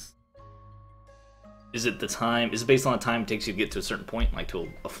losses? Is it based on the time it takes you to get to a certain point, like to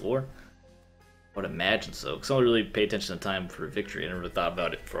a floor? I would imagine so, because I don't really pay attention to time for a victory. I never really thought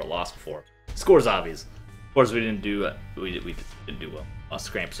about it for a loss before. Score's obvious. Of course, we didn't do well.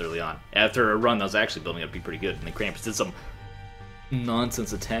 Lost Krampus early on. After a run that was actually building up to be pretty good, and then Krampus did some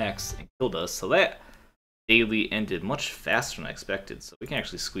nonsense attacks and killed us, so that daily ended much faster than I expected, so we can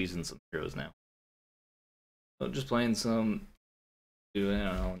actually squeeze in some heroes now. So just playing some, I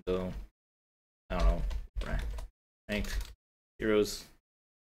don't know, ranked heroes.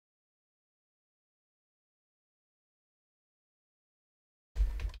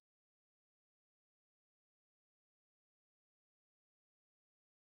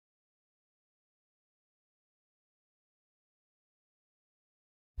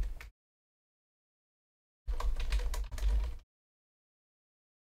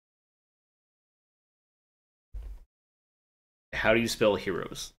 How do you spell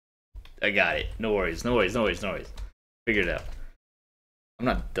heroes? I got it. No worries. Figured it out. I'm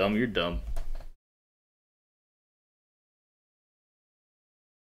not dumb, you're dumb.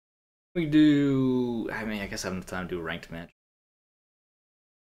 I guess I have enough time to do a ranked match.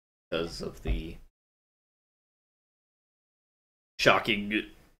 Because of the shocking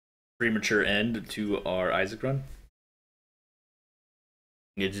premature end to our Isaac run.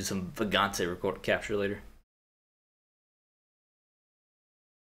 I'm gonna do some Vagante record capture later.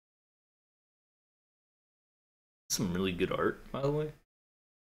 Some really good art, by the way.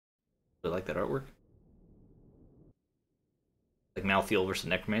 I like that artwork. Like Malthael versus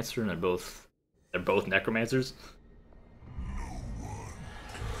Necromancer, and they're both Necromancers.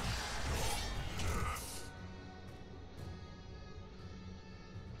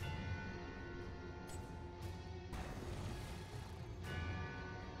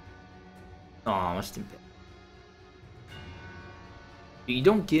 Aw, my stim pack. You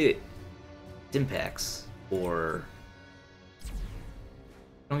don't get stim packs for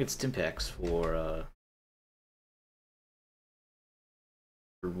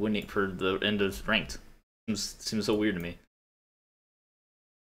winning for the end of ranked. Seems so weird to me.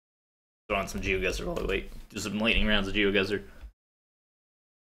 Throw on some GeoGuessr while we wait. Do some lightning rounds of GeoGuessr.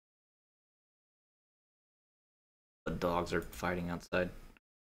 The dogs are fighting outside.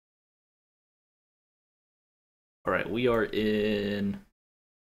 Alright, we are in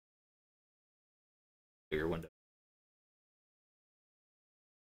bigger window.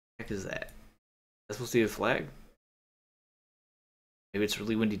 What the heck is that? That's supposed to be a flag? Maybe it's a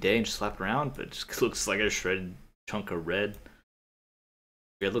really windy day and just slap around, but it just looks like a shredded chunk of red.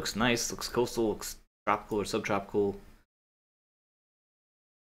 It looks nice, looks coastal, looks tropical or subtropical.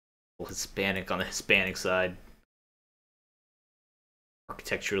 A little Hispanic on the Hispanic side.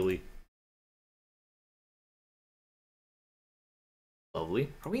 Architecturally. Lovely.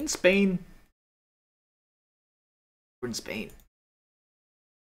 Are we in Spain? We're in Spain.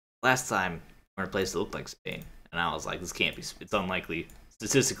 Last time, we were in a place that looked like Spain. And I was like, this can't be, it's unlikely,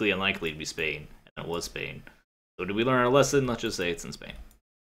 statistically unlikely to be Spain. And it was Spain. So did we learn our lesson? Let's just say it's in Spain.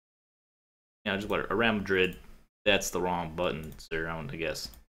 Yeah, just what, around Madrid. That's the wrong button, sir, I want to guess.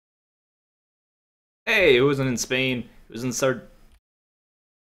 Hey, it wasn't in Spain. It was in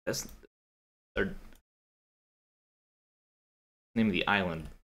that's name of the island.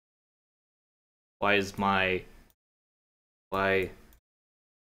 Why?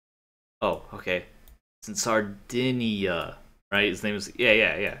 Oh, okay. It's in Sardinia, right? His name is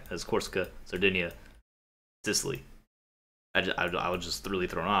yeah. That's Corsica, Sardinia, Sicily. I was just really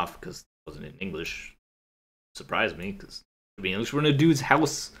thrown off because wasn't in English. Surprised me, because it should be English. We're in a dude's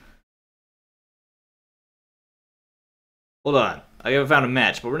house. Hold on. I haven't found a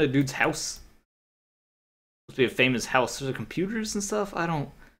match, but we're in a dude's house. Supposed to be a famous house. There's computers and stuff. I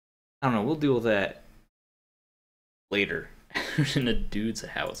don't know. We'll deal with that later. In a dude's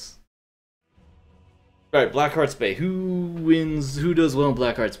house. Alright, Black Hearts Bay. Who wins? Who does well in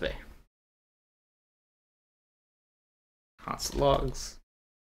Black Hearts Bay? Hot Slogs.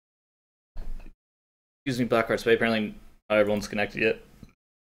 Excuse me, Black Hearts Bay. Apparently not everyone's connected yet.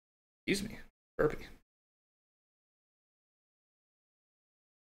 Excuse me. Burpee.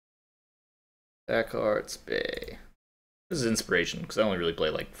 Black Hearts Bay. This is inspiration, because I only really play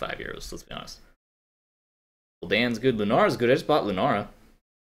like 5 heroes, let's be honest. Well, Dan's good. Lunara's good. I just bought Lunara.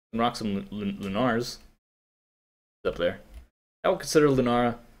 Can rock some Lunars. Up there. I would consider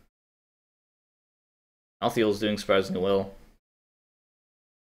Lunara. Althiel's doing surprisingly well.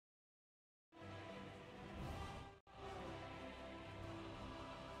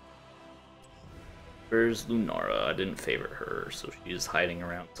 Where's Lunara? I didn't favor her, so she's hiding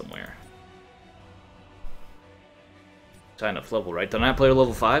around somewhere. High enough level, right? Did I not play her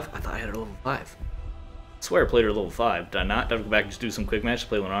level 5? I thought I had her level 5. I swear I played her level 5. Did I not? Did I go back and just do some quick match to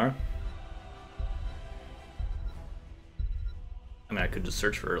play Lunara? I mean, I could just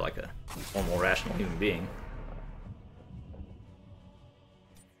search for her like a normal, rational human being.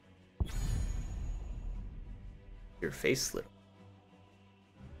 Your face lit.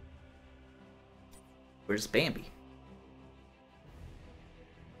 Where's Bambi?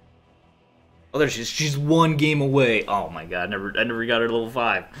 Oh, there she is. She's one game away. Oh my god, I never got her to level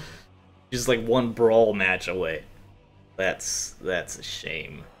 5. She's like one brawl match away. That's a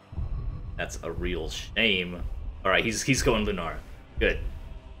shame. That's a real shame. All right, he's going Lunara. Good.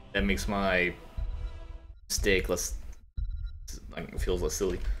 That makes my mistake less. Like, it feels less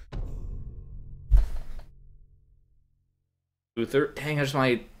silly. Uther, dang, that's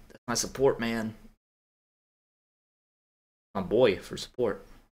my support man. My boy for support.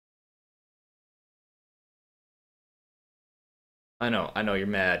 I know you're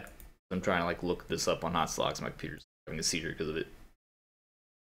mad. I'm trying to like look this up on Hot Slogs. My computer's having a seizure because of it.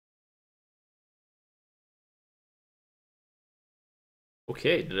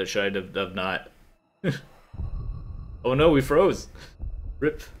 Okay, should I have not? Oh no, we froze.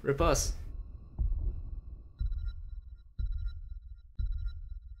 Rip us.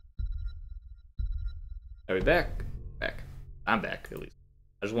 Are we back? Back. I'm back at least.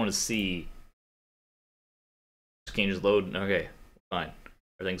 I just want to see. This game just load. Okay, fine.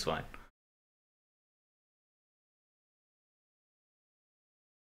 Everything's fine.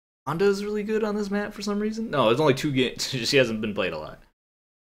 Honda's really good on this map for some reason. No, it's only 2 games. She hasn't been played a lot.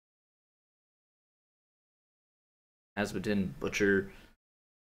 Asmodin, Butcher.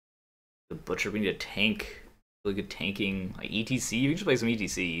 The Butcher, we need a tank. Really good tanking. Like ETC, you can just play some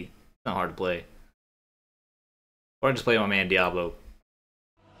ETC. It's not hard to play. Or I just play my man Diablo.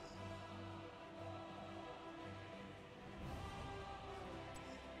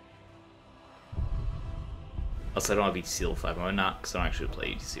 Also, I don't have ETC level 5. I'm not, because I don't actually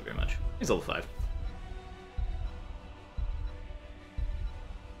play ETC very much. He's level 5.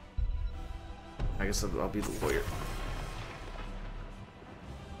 I guess I'll be the warrior.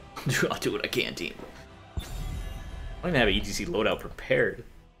 I'll do what I can, team. I don't even have an ETC loadout prepared.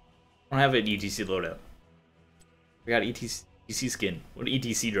 I don't have an ETC loadout. I got ETC skin. What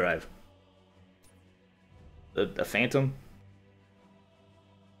ETC drive? The Phantom?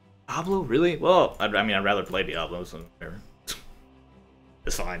 Diablo? Really? Well, I mean, I'd rather play Diablo, so whatever.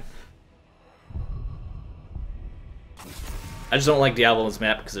 It's fine. I just don't like Diablo on this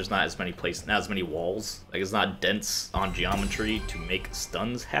map because there's not as many walls. Like, it's not dense on geometry to make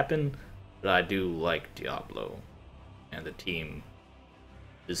stuns happen. But I do like Diablo. And the team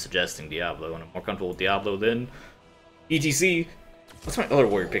is suggesting Diablo, and I'm more comfortable with Diablo than ETC. What's my other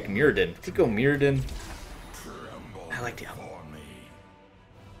warrior pick? Mirrodin. If we go Mirrodin, I like Diablo.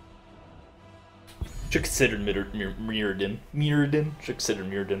 Should consider Mirrodin. Should consider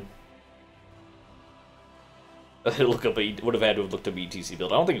Mirrodin. Look up. Would have had to have looked up ETC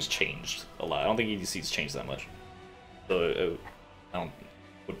build. I don't think it's changed a lot. I don't think ETC's changed that much. So I don't.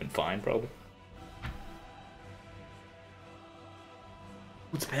 Would have been fine probably.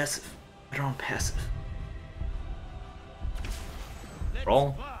 What's passive? I don't know passive.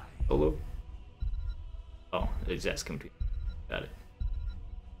 Brawl? Solo? Oh, exact compete. Got it.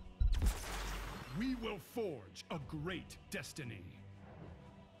 We will forge a great destiny.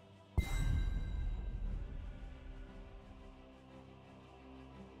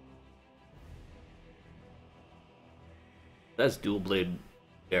 That's dual blade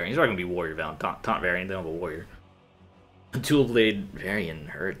Varian. He's probably gonna be Warrior Val. Taunt Varian, they don't have a Warrior. Dual Blade Varian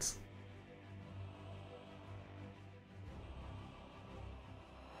hurts.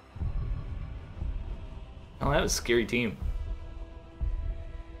 Oh, that was a scary team.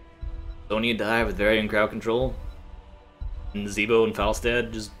 Sonya die with Varian crowd control. And Zebo and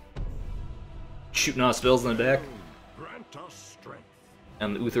Falstad just shooting off spells in the back.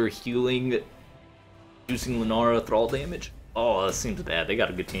 And Uther healing, reducing Lunara thrall damage. Oh, that seems bad. They got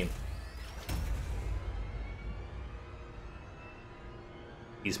a good team.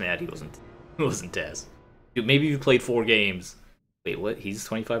 He's mad he wasn't Taz. Dude, maybe you played 4 games. Wait, what? He's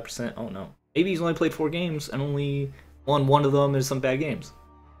 25%? Oh no. Maybe he's only played 4 games and only won one of them in some bad games.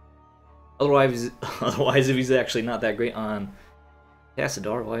 Otherwise, if he's actually not that great on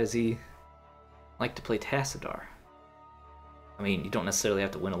Tassadar, why does he like to play Tassadar? I mean, you don't necessarily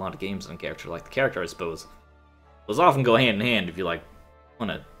have to win a lot of games on a character like the character, I suppose. Those often go hand in hand if you like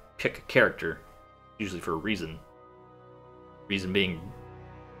want to pick a character, usually for a reason. Reason being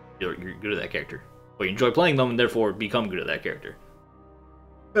you're good at that character, or you enjoy playing them and therefore become good at that character.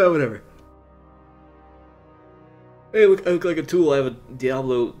 Oh, whatever. Hey, look, I look like a tool. I have a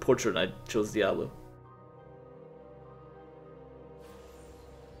Diablo portrait and I chose Diablo.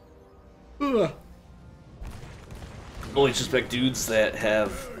 Ugh. Only suspect dudes that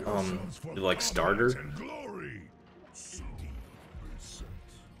have, like starter.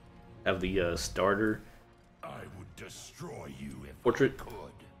 Have the, starter I would destroy you if portrait. I could.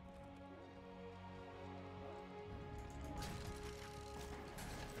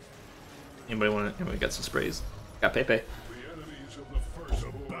 Anybody got some sprays? Got Pepe. The enemies of the first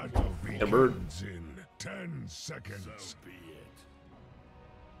battle A bird. begins in 10 seconds. So be it.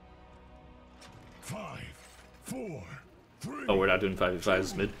 5, 4, 3. Oh, we're not doing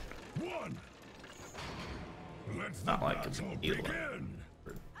 5v5s mid. 1. Let the Not like battle it's evil. begin.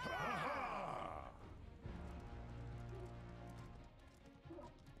 Ha-ha!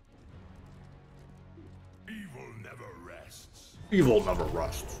 Evil never rests. Evil never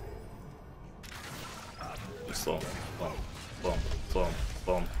rusts. Slow him. Slow him. Slow him.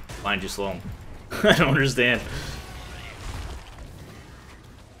 Slow him. Mind you, slow him. I don't understand.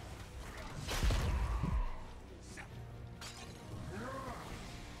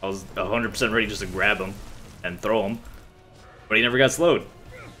 I was 100% ready just to grab him and throw him, but he never got slowed.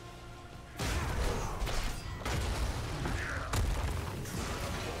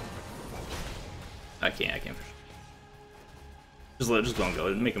 I can't. Just let him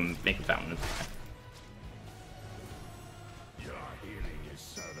go. Make him fountain. Your healing is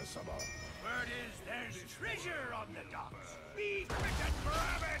serviceable. Word is there's treasure on the docks. Be quick and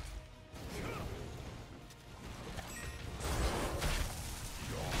grab it!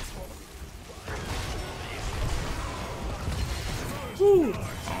 Oh.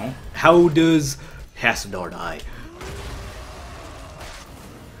 How does Tassadar die?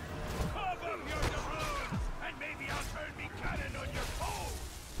 Cover your doubloons, and maybe I'll turn me cannon on your foe!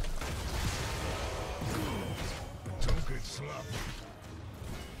 Don't get sloppy.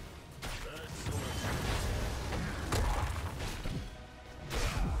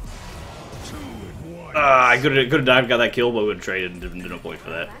 I could have died, got that kill, but would have traded and didn't no point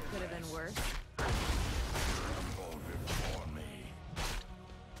for that. That could have been worse.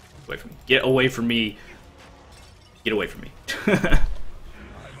 Get away from me. Get away from me.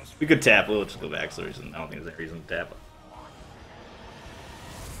 We could tap. We'll just go back. So I don't think there's any reason to tap.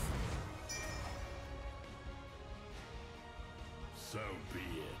 So be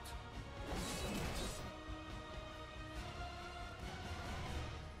it.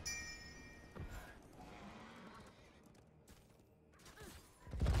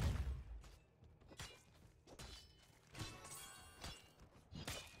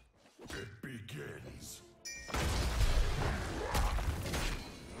 It begins.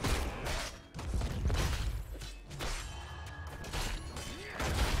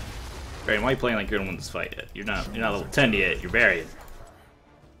 Varian, why are you playing like you're gonna win this fight yet? You're not level 10 yet. You're Varian.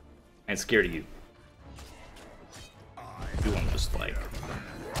 I'm scared of you. You want to just like,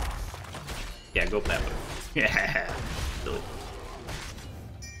 yeah, go up that way. Yeah, silly.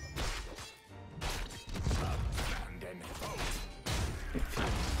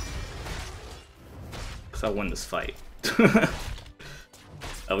 Cause I'll win this fight.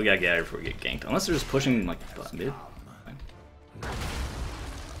 Oh, we gotta get out of here before we get ganked. Unless they're just pushing like mid. Fine.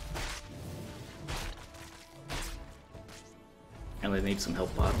 And they need some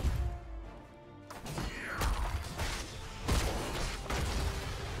help bottom.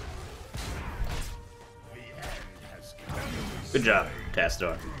 Good job,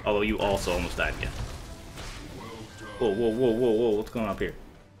 Tassadar. Although you also almost died again. Whoa, what's going on up here?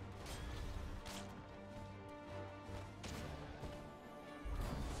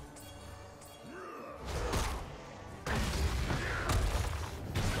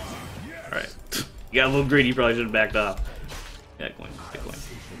 You got a little greedy, you probably should have backed off. Yeah, coin, get coin.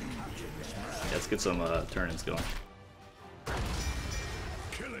 Yeah, let's get some turn-ins going.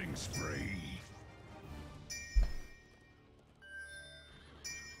 Killing spree.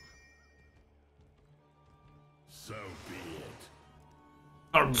 So be it.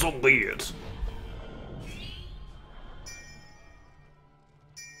 And so be it.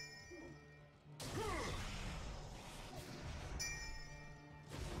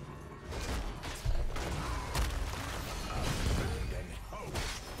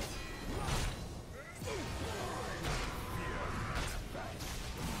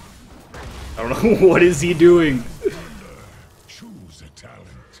 I don't know, what is he doing? Choose a talent.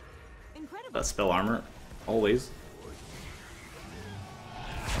 Spell armor, always.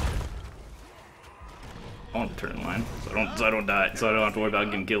 I want to turn in line, so I don't die, so I don't have to worry about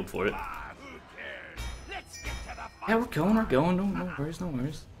getting killed for it. Yeah, we're going. No worries, no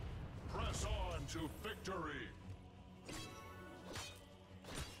worries. Press on to victory.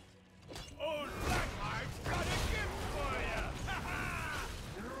 Old Blackheart's got a gift for you!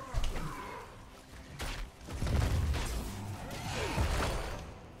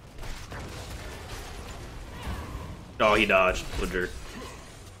 Oh, he dodged. What a jerk.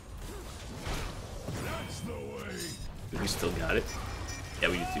 That's the way. We still got it. Yeah,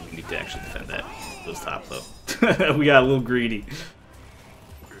 we need to actually defend that. Those top though. We got a little greedy.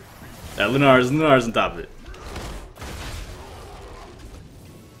 Lunar's on top of it.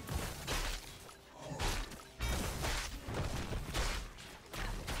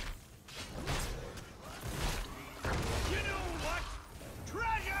 You know what?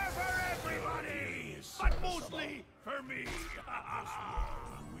 Treasure for everybody! But mostly for me!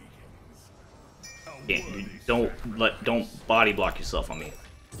 Yeah, don't body block yourself on me.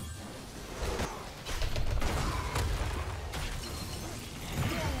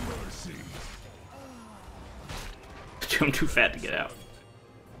 I'm too fat to get out.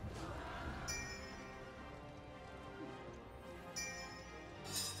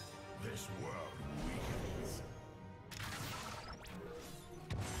 This world weakens.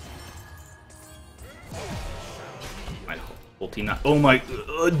 My ulti not. Oh my,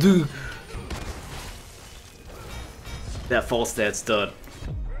 dude. That false stat stud.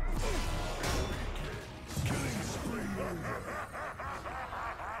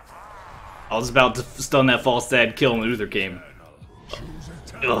 I was about to stun that false stat, kill him, Uther came.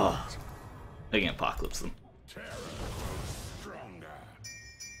 Ugh. I can apocalypse them. Stronger.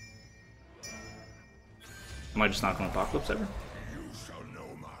 Am I just not going to apocalypse ever? You shall know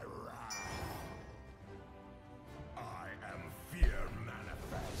my wrath. I am fear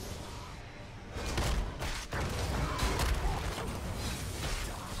manifest.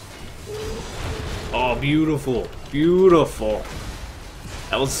 Oh, beautiful. Beautiful.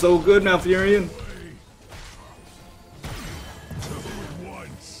 That was so good, Malfurion.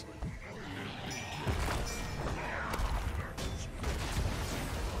 Once.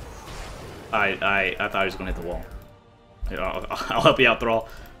 I thought he was gonna hit the wall. Here, I'll help you out, Thrall,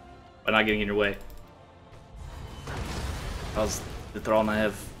 by not getting in your way. Did Thrall not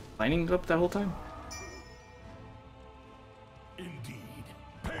have lightning up that whole time? Indeed.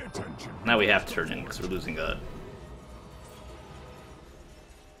 Pay attention. Now we have to turn in because we're losing God.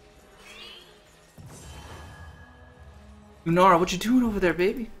 Lunara, what you doing over there,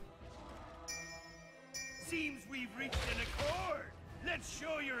 baby? Seems we've reached an accord. Let's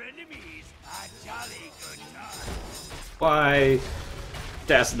show your enemies a jolly good time. Why?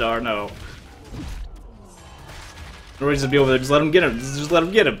 Tassadar, no. Or just be over there, just let him get him. Just let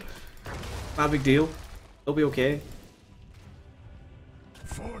him get him. Not a big deal. He'll be okay.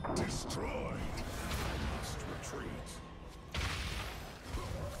 Fort destroyed. I must retreat.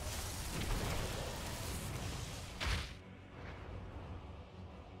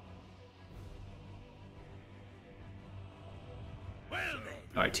 Well then,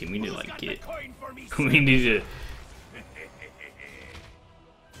 Alright, team, we need to like got the get. coin for me, We need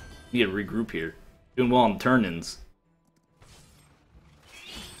to regroup here. Doing well on turn-ins.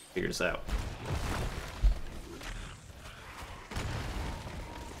 Figure this out.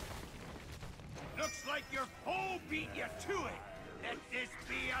 Looks like your foe beat you to it. Let this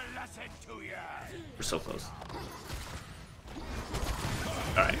be a lesson to you. We're so close.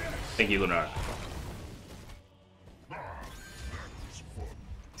 Alright. Thank you, Lunara.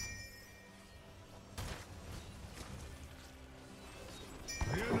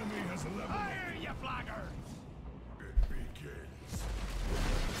 The enemy has leveled. Fire, you blackguards! It begins.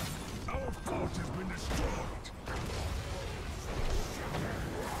 Our fort has been destroyed.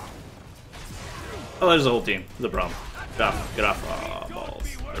 Oh, there's a whole team. The problem. Get off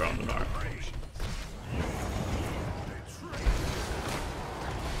balls. They're on Lunara.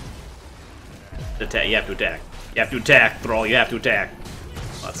 Attack. You have to attack. You have to attack, Thrall. You have to attack.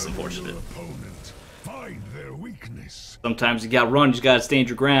 Oh, that's unfortunate. Opponent, find their weakness. Sometimes you gotta run, you just gotta stand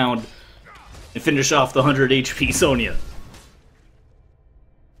your ground and finish off the 100 HP Sonya.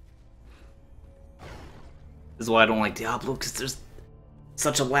 This is why I don't like Diablo, because there's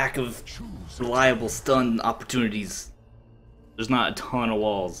such a lack of reliable stun opportunities. There's not a ton of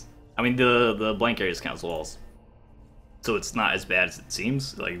walls. I mean, the blank areas count as walls. So it's not as bad as it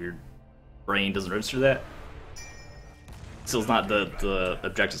seems. Like, your brain doesn't register that. Still, it's not the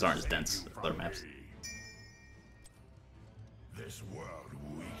objectives aren't as dense as other maps. This world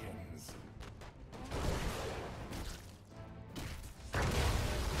weakens.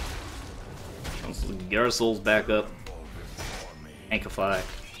 Let's get our souls back up. Amplify.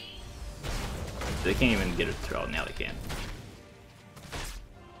 They can't even get it through. Now they can.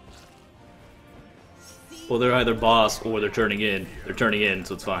 Well, they're either boss or they're turning in. They're turning in,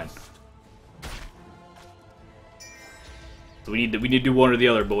 so it's fine. So we need to do one or the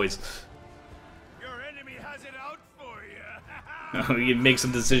other, boys. Your enemy has it out for you. We can make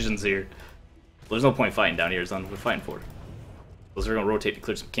some decisions here. Well, there's no point fighting down here, son. We're fighting for it. Because we're gonna rotate to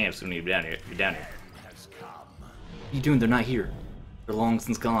clear some camps. So we need to be down here. You're down here. What are you doing? They're not here. They're long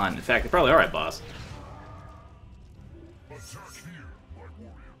since gone. In fact, they're probably alright, boss.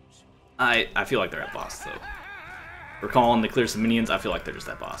 I feel like they're at boss, though. We're calling to clear some minions. I feel like they're just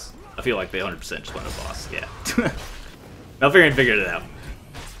at boss. I feel like they 100% just went to boss. Yeah. Malfurion figured it out.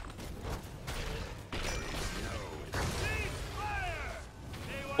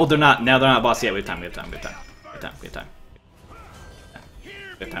 Oh, they're not. Now they're not boss yet. We have time. We have time. We have time. We have time. We have time.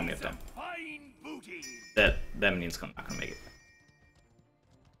 We have time. We have time. That minion's not gonna make it.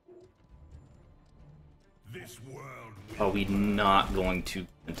 Are we not going to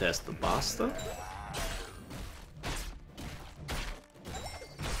contest the boss, though?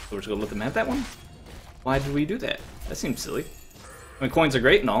 So we're just gonna let them have that one? Why did we do that? That seems silly. I mean, coins are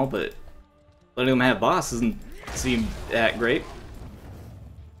great and all, but letting them have boss doesn't seem that great.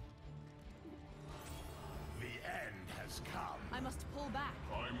 The end has come. I must pull back.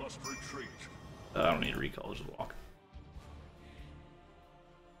 I must retreat. I don't need a recall, I'll just walk.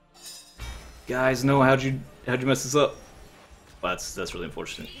 Guys, no, how'd you mess this up? Well, that's really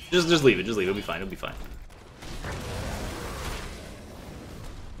unfortunate. Just leave it. Just leave it. It'll be fine. It'll be fine.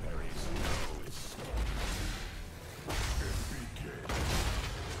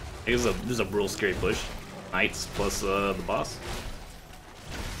 This is a real scary push. Knights plus the boss.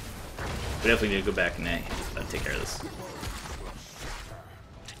 We definitely need to go back and take care of this.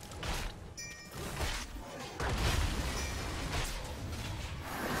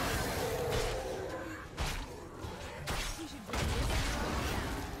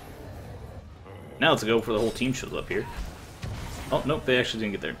 Now let's go for the whole team shows up here. Oh, nope, they actually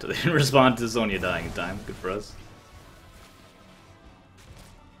didn't get there until they didn't respond to Sonya dying in time. Good for us.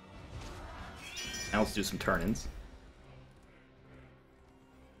 Now let's do some turn-ins.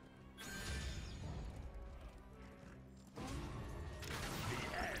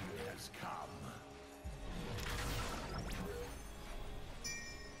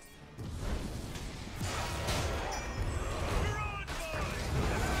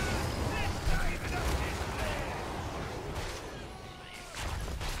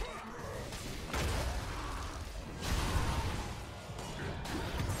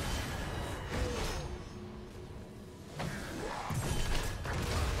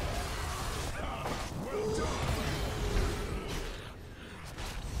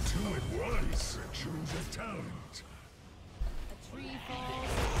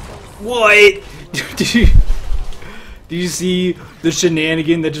 What? Did you see the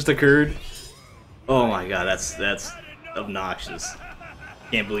shenanigan that just occurred? Oh my god, that's obnoxious.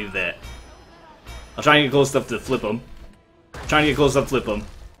 Can't believe that. I'm trying to get close enough to flip him.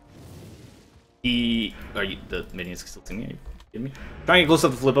 The minions still seeing me? Are you kidding me? Trying to get close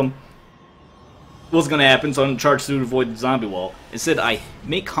enough to flip him. What's gonna happen? So I'm charged through to avoid the zombie wall. Instead, I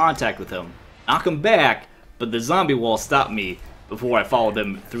make contact with him, knock him back, but the zombie wall stopped me before I followed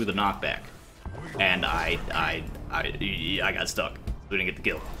them through the knockback, and I got stuck. We didn't get the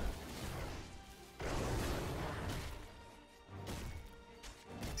kill.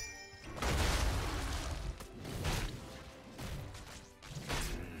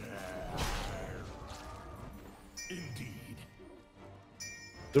 Indeed.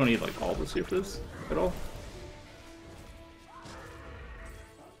 Don't need like all this here for this at all.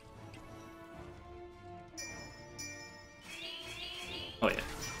 Oh yeah.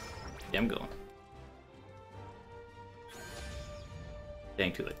 Yeah, I'm going.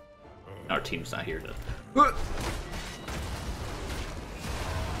 Dang, too late. Our team's not here to...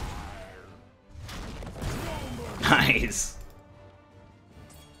 Nice.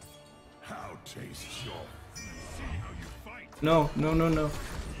 How tastes your see how you fight? No, no, no, no.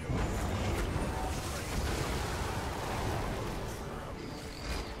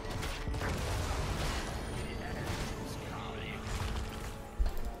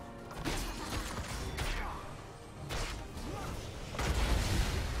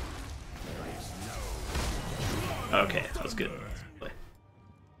 Okay, that was good.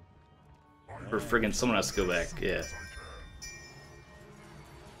 Or friggin' someone has to go back, yeah.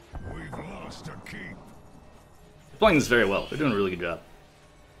 We've lost a keep. They're playing this very well. They're doing a really good job.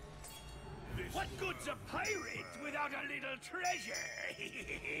 What good's a pirate without a little treasure?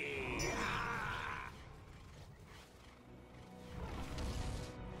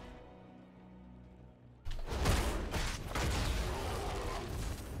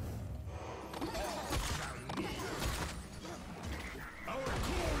 Our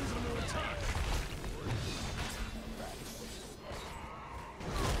core is under attack.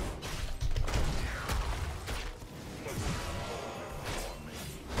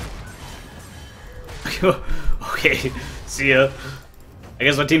 Okay, see ya. I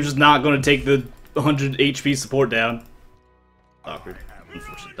guess my team's just not going to take the 100 HP support down. Awkward.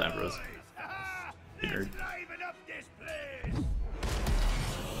 Unfortunate time for us. Nerd. Liven up this place.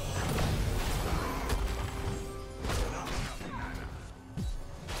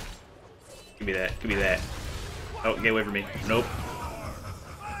 Give me that. Give me that. Oh, get away from me. Nope.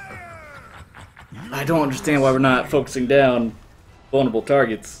 I don't understand why we're not focusing down vulnerable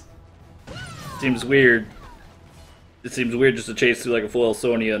targets. Seems weird. It seems weird just to chase through like a full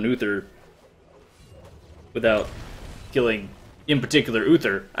Sonya and Uther without killing, in particular,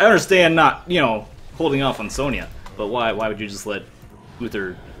 Uther. I understand not, you know, holding off on Sonya, but why would you just let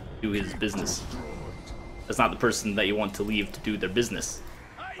Uther do his business? That's not the person that you want to leave to do their business,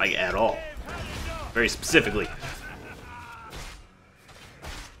 like, at all. Very specifically.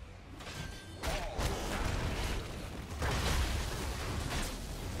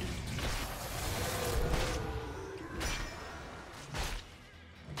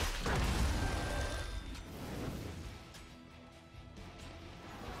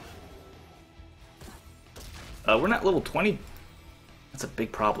 We're not level 20. That's a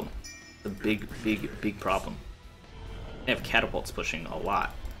big problem. It's a big, big, big problem. They have catapults pushing a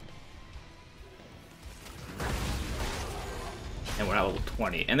lot. And we're not level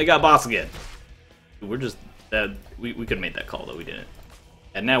 20. And they got boss again. We're just... we could have made that call, though we didn't.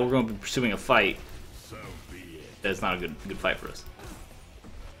 And now we're going to be pursuing a fight. So be it. That's not a good fight for us.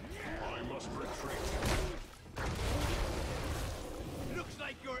 I must retreat. Looks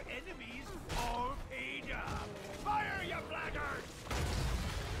like your enemies all paid up. Fire, you blackguards!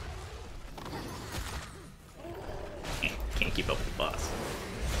 Can't keep up with the boss.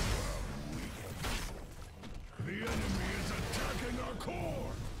 The enemy is attacking our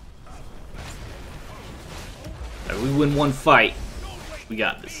core. Alright, we win one fight. We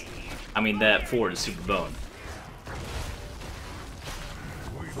got this. I mean, that Ford is super boned.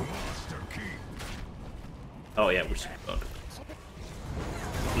 We've lost our keep. Oh yeah, we're super boned.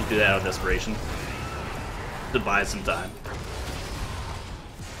 We'll do that out of desperation. To buy some time.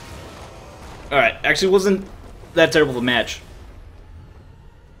 Alright, actually wasn't that terrible of a match.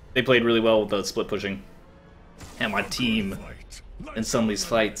 They played really well with the split pushing. And my team in some of these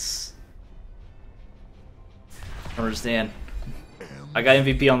fights. I don't understand. I got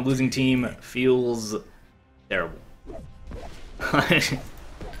MVP on the losing team. Feels terrible.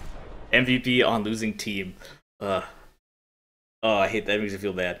 MVP on losing team. Oh, I hate that. It makes me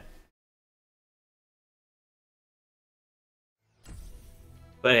feel bad.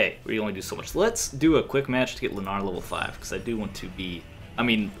 But hey, we only do so much. Let's do a quick match to get Lunara level 5, because I do want to be... I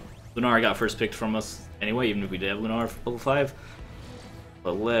mean, Lunara got first picked from us anyway, even if we did have Lunara for level 5.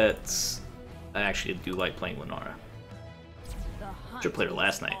 But let's... I actually do like playing Lunara. Should have played her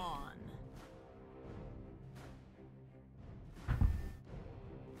last night.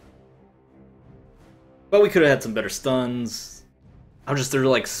 But we could have had some better stuns. I'm just, there are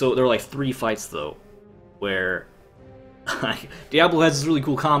like 3 fights though, where Diablo has this really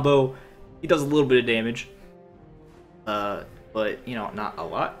cool combo. He does a little bit of damage, but you know, not a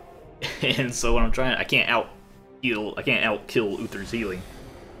lot. And so when I'm trying, I can't out kill Uther's healing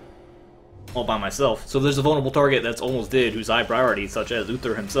all by myself. So there's a vulnerable target that's almost dead, who's high priority, such as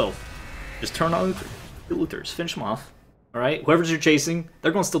Uther himself. Just turn on Uther, kill Uther's, finish him off. All right, whoever's you're chasing,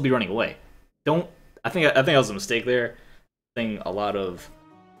 they're going to still be running away. Don't. I think that was a mistake there. Thing a lot of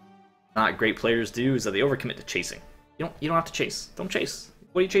not great players do is that they overcommit to chasing. You don't have to chase. Don't chase.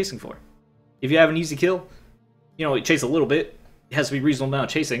 What are you chasing for? If you have an easy kill, you know, chase a little bit. It has to be a reasonable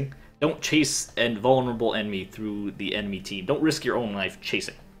amount of chasing. Don't chase a vulnerable enemy through the enemy team. Don't risk your own life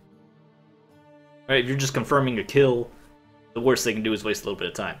chasing. Right? If you're just confirming a kill, the worst they can do is waste a little bit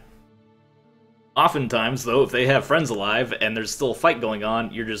of time. Oftentimes, though, if they have friends alive and there's still a fight going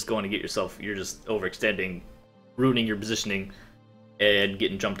on, you're just going to get yourself, you're just overextending, ruining your positioning, and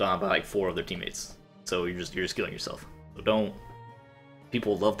getting jumped on by like 4 other teammates. So you're just killing yourself. So don't.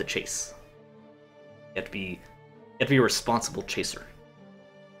 People love to chase. You have to be a responsible chaser.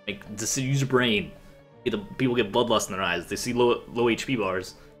 Like, just use your brain. People get bloodlust in their eyes. They see low HP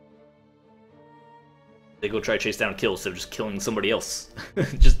bars. They go try to chase down a kill instead of just killing somebody else.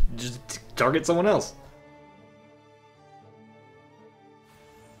 just target someone else.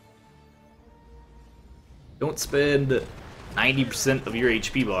 Don't spend 90% of your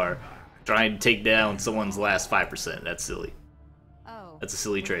HP bar trying to take down someone's last 5%. That's silly. Oh, That's a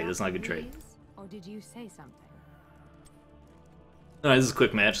silly trade. That's not a good trade. Or did you say something? No, this is a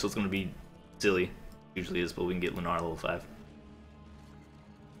quick match, so it's going to be silly. Usually is, but we can get Lunar level 5.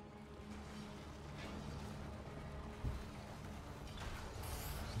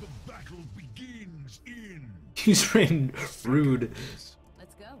 The battle begins in He's ran rude.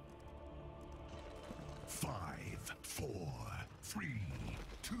 Let's go. 5, 4, 3,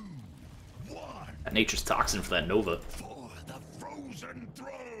 2, 1. That Nature's Toxin for that Nova. For the frozen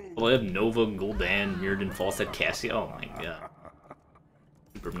throne. Well, I have Nova, Gul'dan, Mirrodin, Falstad, Cassia. Oh my god.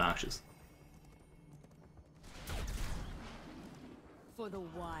 Super obnoxious. For the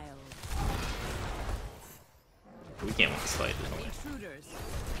wild. We can't win this fight, there's no way. Intruders.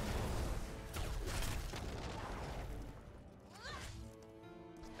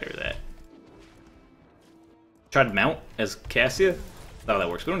 Figure that. Try to mount as Cassia? That's how that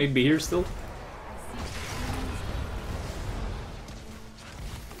works. We don't need to be here still.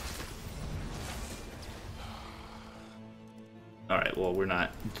 Alright, well, we're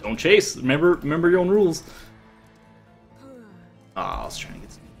not. Don't chase. Remember your own rules. Oh, I was trying to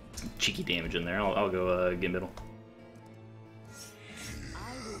get some cheeky damage in there. I'll go get middle.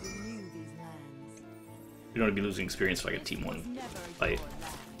 I will renew these lands. You don't want to be losing experience if I get team 1 Never fight. your land.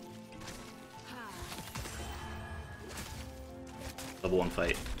 Level 1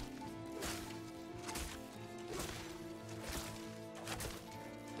 fight.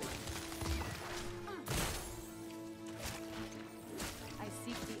 I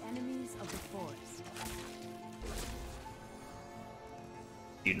seek the enemies of the forest.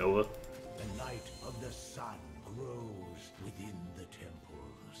 You Nova? The light of the sun grows within the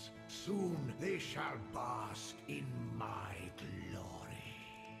temples. Soon they shall bask in my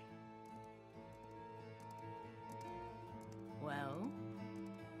glory. Well,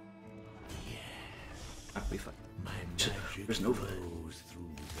 Not be fine. My magic Where's Nova? flows through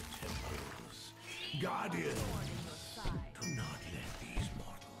the temples. Guardian, do not let these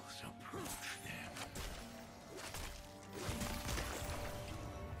mortals approach them.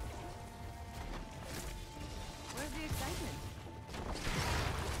 where's the excitement?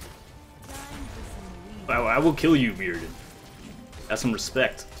 Time for some weed. I will kill you, Mirrodin. Have some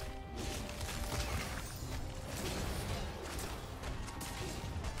respect.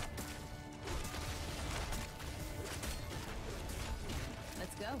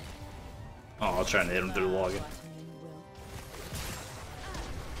 Let's go. Oh, I was trying to hit him through the login. Will.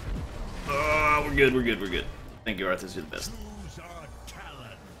 Oh, we're good, we're good, we're good. Thank you, Arthas, you're the best. Choose our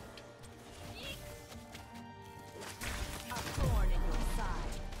talent. A thorn in your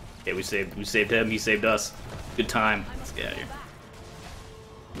side. Okay, we saved him, he saved us. Good time. Let's get out of here.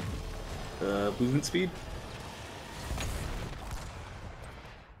 Movement speed?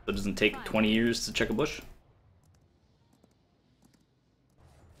 So it doesn't take 20 years to check a bush?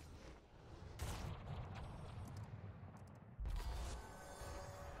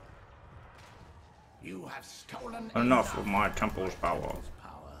 You have stolen Enough of my temple's power.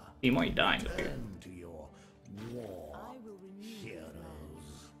 power. Team, why are you dying up here? Turn to your war I will renew these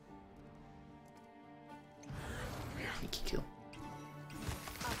heroes. Sneaky kill.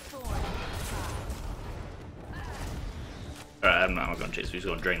 A thorn in your side. Alright, I'm not gonna chase him, he's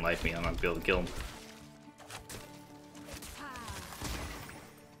gonna drain life me, I'm not gonna be able to kill him.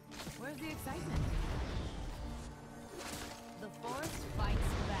 Where's the excitement? The forest fights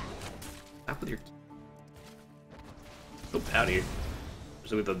back. Stop with your... Nope, out of here.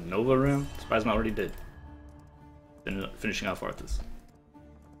 So with the Nova around? Surprised I'm already dead. Finishing off Arthas.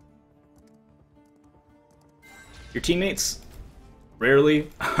 Your teammates, rarely,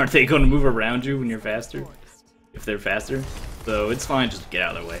 are they going to move around you when you're faster? If they're faster. So it's fine, just get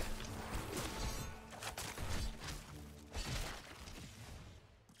out of their way.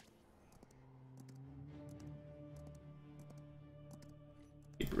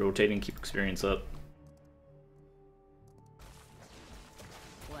 Keep rotating, keep experience up.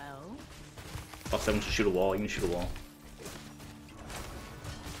 Well, Plus, I want to shoot a wall. You can shoot a wall.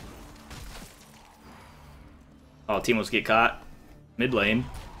 Oh, Teemos get caught. Mid lane.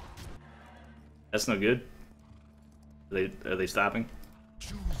 That's no good. Are they stopping?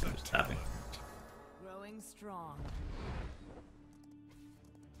 They're stopping. growing strong.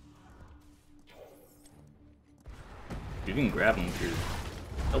 You can grab them with your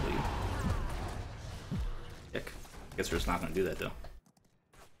W. Heck. I guess we're just not gonna do that though.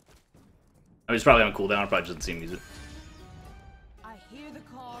 I mean, he's probably on cooldown. I probably just didn't see him use it. I hear the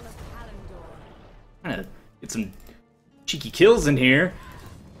call of Kalimdor. Trying to get some cheeky kills in here.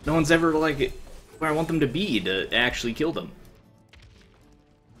 No one's ever like where I want them to be to actually kill them.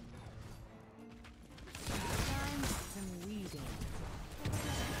 Time some weeding.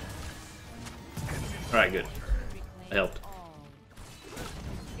 Alright, good. That helped. All.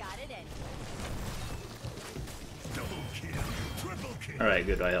 Got it in. Double kill, triple kill. Alright,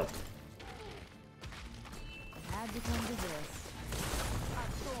 good. I helped. Had to come to this.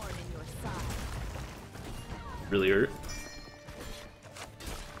 A thorn in your side. Really hurt.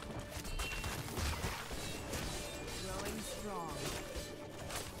 Growing strong.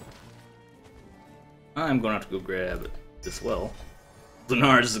 I'm going to have to go grab this well.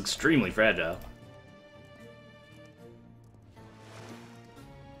 Lunar is extremely fragile.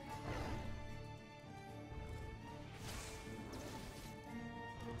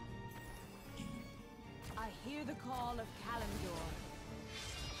 I hear the call of Kalimdor.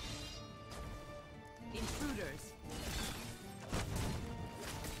 Intruders.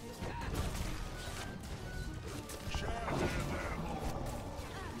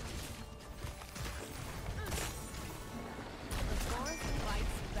 The forest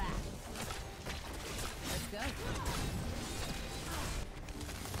fights back. Let's go.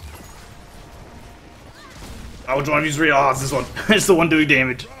 Oh, which one of you's real? Oh, it's this one. It's the one doing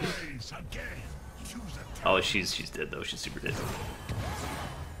damage. Rise again. Choose a Oh, she's dead though. She's super dead.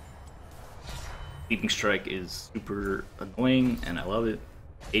 Leaping strike is super annoying, and I love it.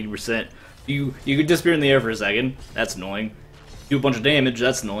 80%. You could disappear in the air for a second. That's annoying. Do a bunch of damage.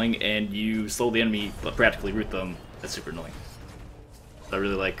 That's annoying, and you slow the enemy, but practically root them. That's super annoying. I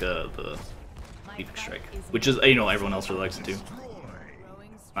really like the leaping strike, which is everyone else really likes it too. Growing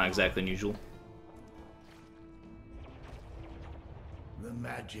Not exactly unusual. The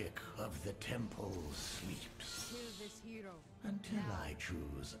magic of the temple sleeps Kill this hero. until I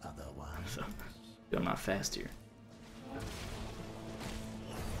choose otherwise. So, I'm not fast here.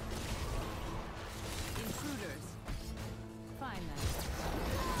 Intruders. Find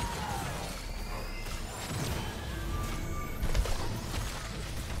them.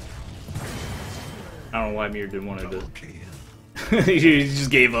 I don't know why Mir didn't want to. Double kill. He just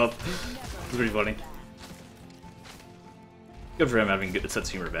gave up. It's pretty funny. Good for him having good sense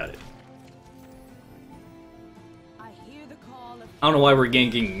of humor about it. I hear the call of I don't know why we're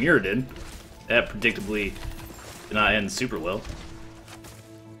ganking Mirrodin. That predictably did not end super well.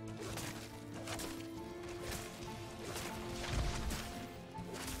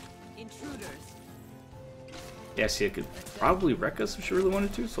 intruders. Cassia could probably wreck us if she really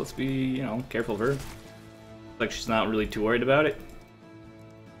wanted to, so let's be, careful of her. Like she's not really too worried about it.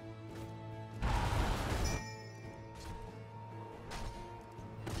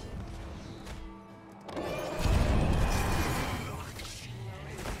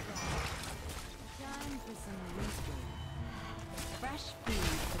 Time for some wisdom. Fresh food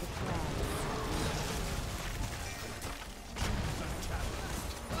for the claws.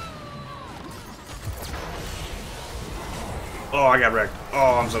 Oh, I got wrecked.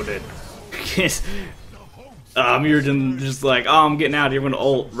 Oh, I'm so dead. Mirrodin just like, oh, I'm getting out of here. I'm gonna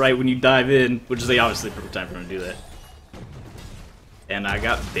ult right when you dive in, which is obviously the perfect time for him to do that. And I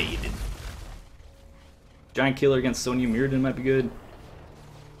got baited. Giant killer against Sonya Mirrodin might be good.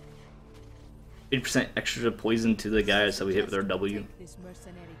 80% extra poison to the guys that we hit with our W. This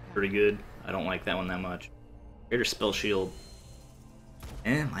mercenary Pretty good. I don't like that one that much. Greater spell shield.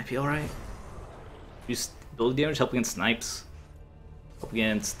 Might be alright. Use ability damage, help against snipes. Help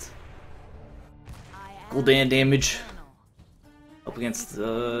against Gul'dan damage. Up against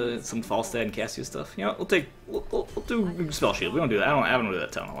some Falstad and Cassio stuff. We'll do spell shield. We don't do that. I don't do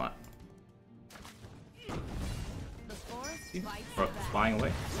that ton a lot. The forest fights We're back. flying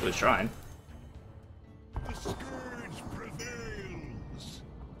away. So it's trying. The scourge prevails.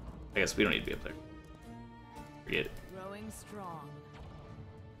 I guess we don't need to be up there. Forget it. Growing strong.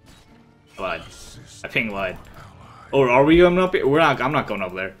 Lied. I ping lied. Oh, are we going up here? We're not. I'm not going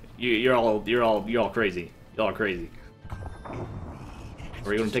up there. You're all crazy. Y'all are crazy. Are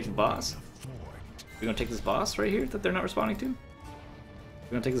we gonna take the boss? We're gonna take this boss right here that they're not responding to?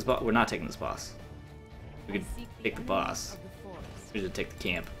 We're gonna take this boss. We're not taking this boss. We could take the boss. We should take the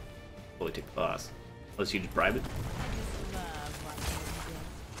camp. Fully take the boss. Unless you just bribe it.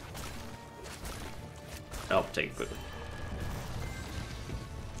 I'll take it quickly.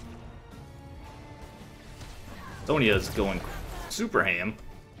 Sonia's going super ham.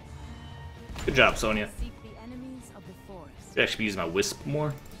 Good job, Sonia. Should actually be using my wisp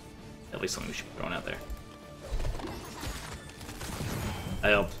more. At least something we should be throwing out there. I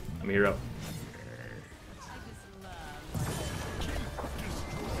helped. I'm a hero.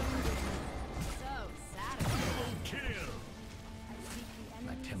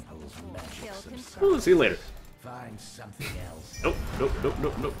 My temple's magic subsides. Ooh, see you later. Find something else. Nope, nope, nope,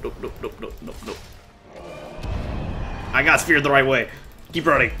 nope, nope, nope, nope, nope, nope, nope, nope. I got speared the right way. Keep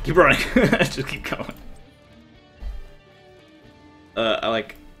running, keep running. Just keep going. I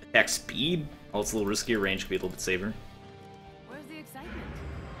like attack speed. Oh, it's a little riskier. Range could be a little bit safer. Where's the excitement?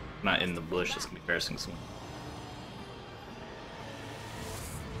 Not in the bush. That's gonna be embarrassing soon.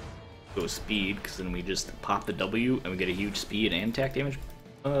 Go speed, because then we just pop the W and we get a huge speed and attack damage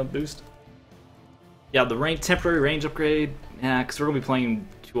boost. Yeah, the temporary range upgrade. Yeah, because we're gonna be playing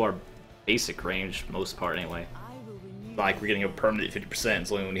to our basic range most part anyway. Like we're getting a permanent 50%.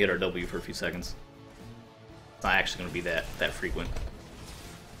 It's only when we hit our W for a few seconds. It's not actually gonna be that frequent.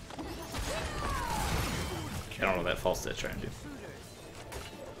 I don't know what that false set's trying to do.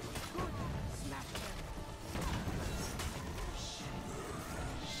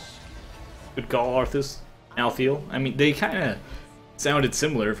 Good call, Arthas. Alfeel. I mean, they kind of sounded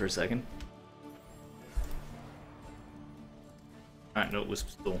similar for a second. Alright, no, Wisp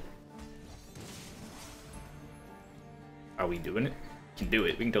still. Are we doing it? We can do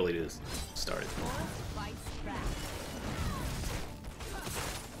it. We can totally do this. Start it.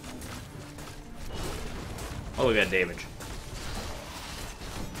 Oh, we got damage.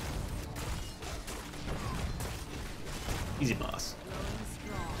 Easy boss.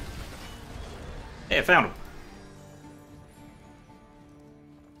 Hey, I found him.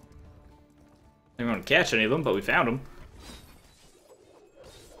 I'm not gonna catch any of them, but we found them.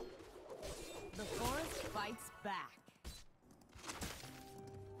 The forest fights back.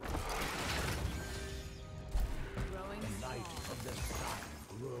 Growing The light of the sun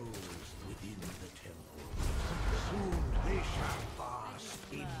grows within the temple. Soon they shall bask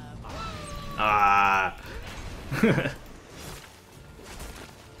in my Ah.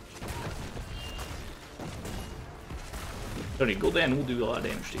 Tony, go down. We'll do a lot of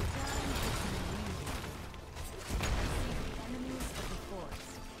damage to you. enemies of the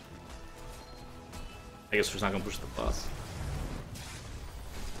forest. I guess we're not gonna push the boss.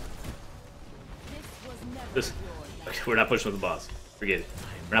 This was never This. your Okay, we're not pushing with the boss. Forget it.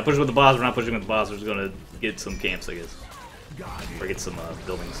 We're not pushing with the boss. We're not pushing with the boss. We're just gonna get some camps, I guess, or get some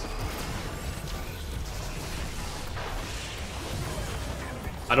buildings.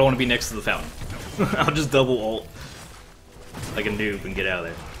 I don't want to be next to the fountain. I'll just double ult like a noob and get out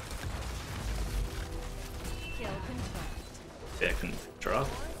of there. kill confirmed. Yeah, I can draw.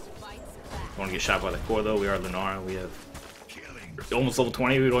 Fights back. I want to get shot by the core though. We are Lunara. We have almost level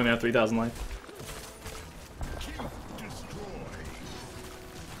 20. We don't even have 3,000 life.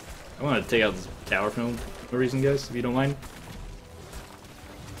 I want to take out this tower for no reason, guys, if you don't mind.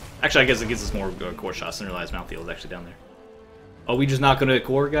 Actually, I guess it gives us more core shots. I didn't realize Mountfield is actually down there. Oh, we just not gonna hit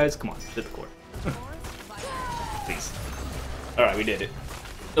core, guys? Come on, hit the core. Please. Alright, we did it.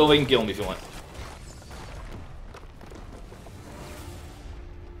 Still, you can kill me if you want.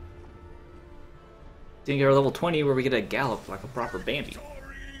 Then you get our level 20 where we get a gallop like a proper Bambi.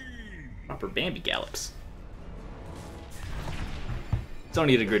 Proper Bambi gallops.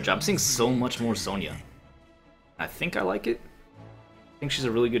 Sonya did a great job. I'm seeing so much more Sonya. I think I like it. I think she's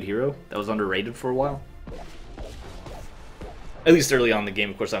a really good hero that was underrated for a while. At least early on in the game.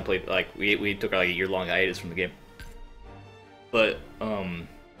 Of course, I played, like, we took like a year-long hiatus from the game. But, I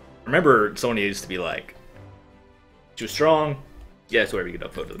remember Sonya used to be like, she was strong. Yeah, it's where we get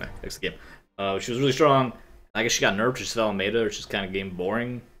upvoted to the next game. She was really strong. I guess she got nerfed, she just fell in meta, or she's kind of game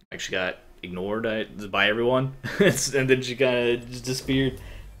boring. Like, she got ignored by everyone. And then she kind of just disappeared.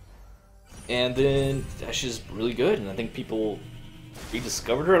 And then she's really good, and I think people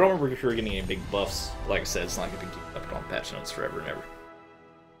rediscovered her. I don't remember her getting any big buffs. Like I said, it's not going to be keeping up on patch notes forever and ever.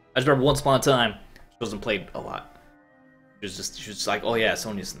 I just remember once upon a time, she wasn't played a lot. She was just like, oh yeah,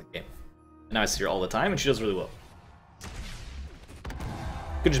 Sonya's in the game. And now I see her all the time, and she does really well.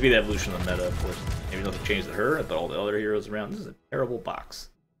 Could just be the evolution of the meta, of course. Maybe nothing changed to her, but all the other heroes around. This is a terrible box.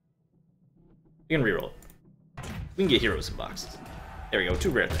 We can reroll it. We can get heroes in boxes. There we go, 2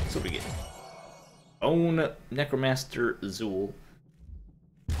 rare things. What do we get? Own Necromancer Zool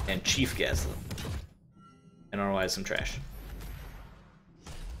and Chief Gaslit. And otherwise some trash.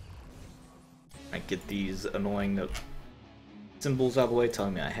 I get these annoying symbols out of the way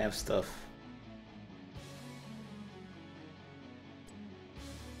telling me I have stuff.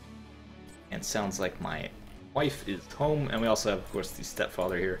 And sounds like my wife is home, and we also have, of course, the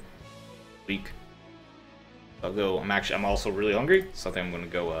stepfather here. Weak. I'll go. I'm also really hungry, so I think I'm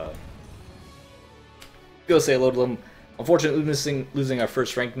gonna go say hello to them. Unfortunately, losing our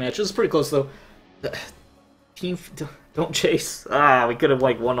first ranked match. This is pretty close though. Team, don't chase. We could have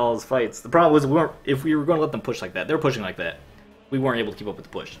like won all those fights. The problem was if we were going to let them push like that, they were pushing like that. We weren't able to keep up with the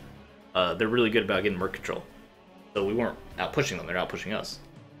push. They're really good about getting merc control, so we weren't out pushing them. They're out pushing us.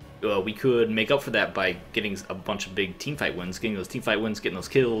 We could make up for that by getting a bunch of big teamfight wins, getting those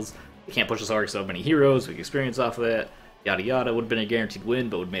kills. They can't push us hard because so many heroes. We get experience off of that. Yada yada. Would have been a guaranteed win,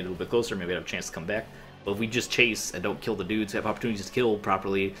 but would have made it a little bit closer. Maybe we'd have a chance to come back. But if we just chase and don't kill the dudes, have opportunities to kill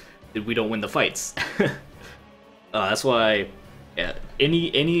properly, we don't win the fights. That's why, yeah,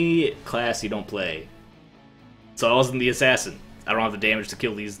 any class you don't play. So I wasn't the assassin. I don't have the damage to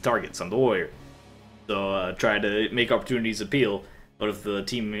kill these targets. I'm the warrior. So try to make opportunities appeal. But if the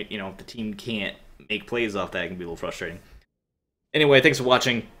team, if the team can't make plays off that, it can be a little frustrating. Anyway, thanks for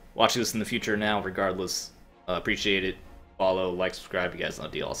watching. Watch this in the future now, regardless. Appreciate it. Follow, like, subscribe. You guys know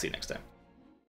the deal. I'll see you next time.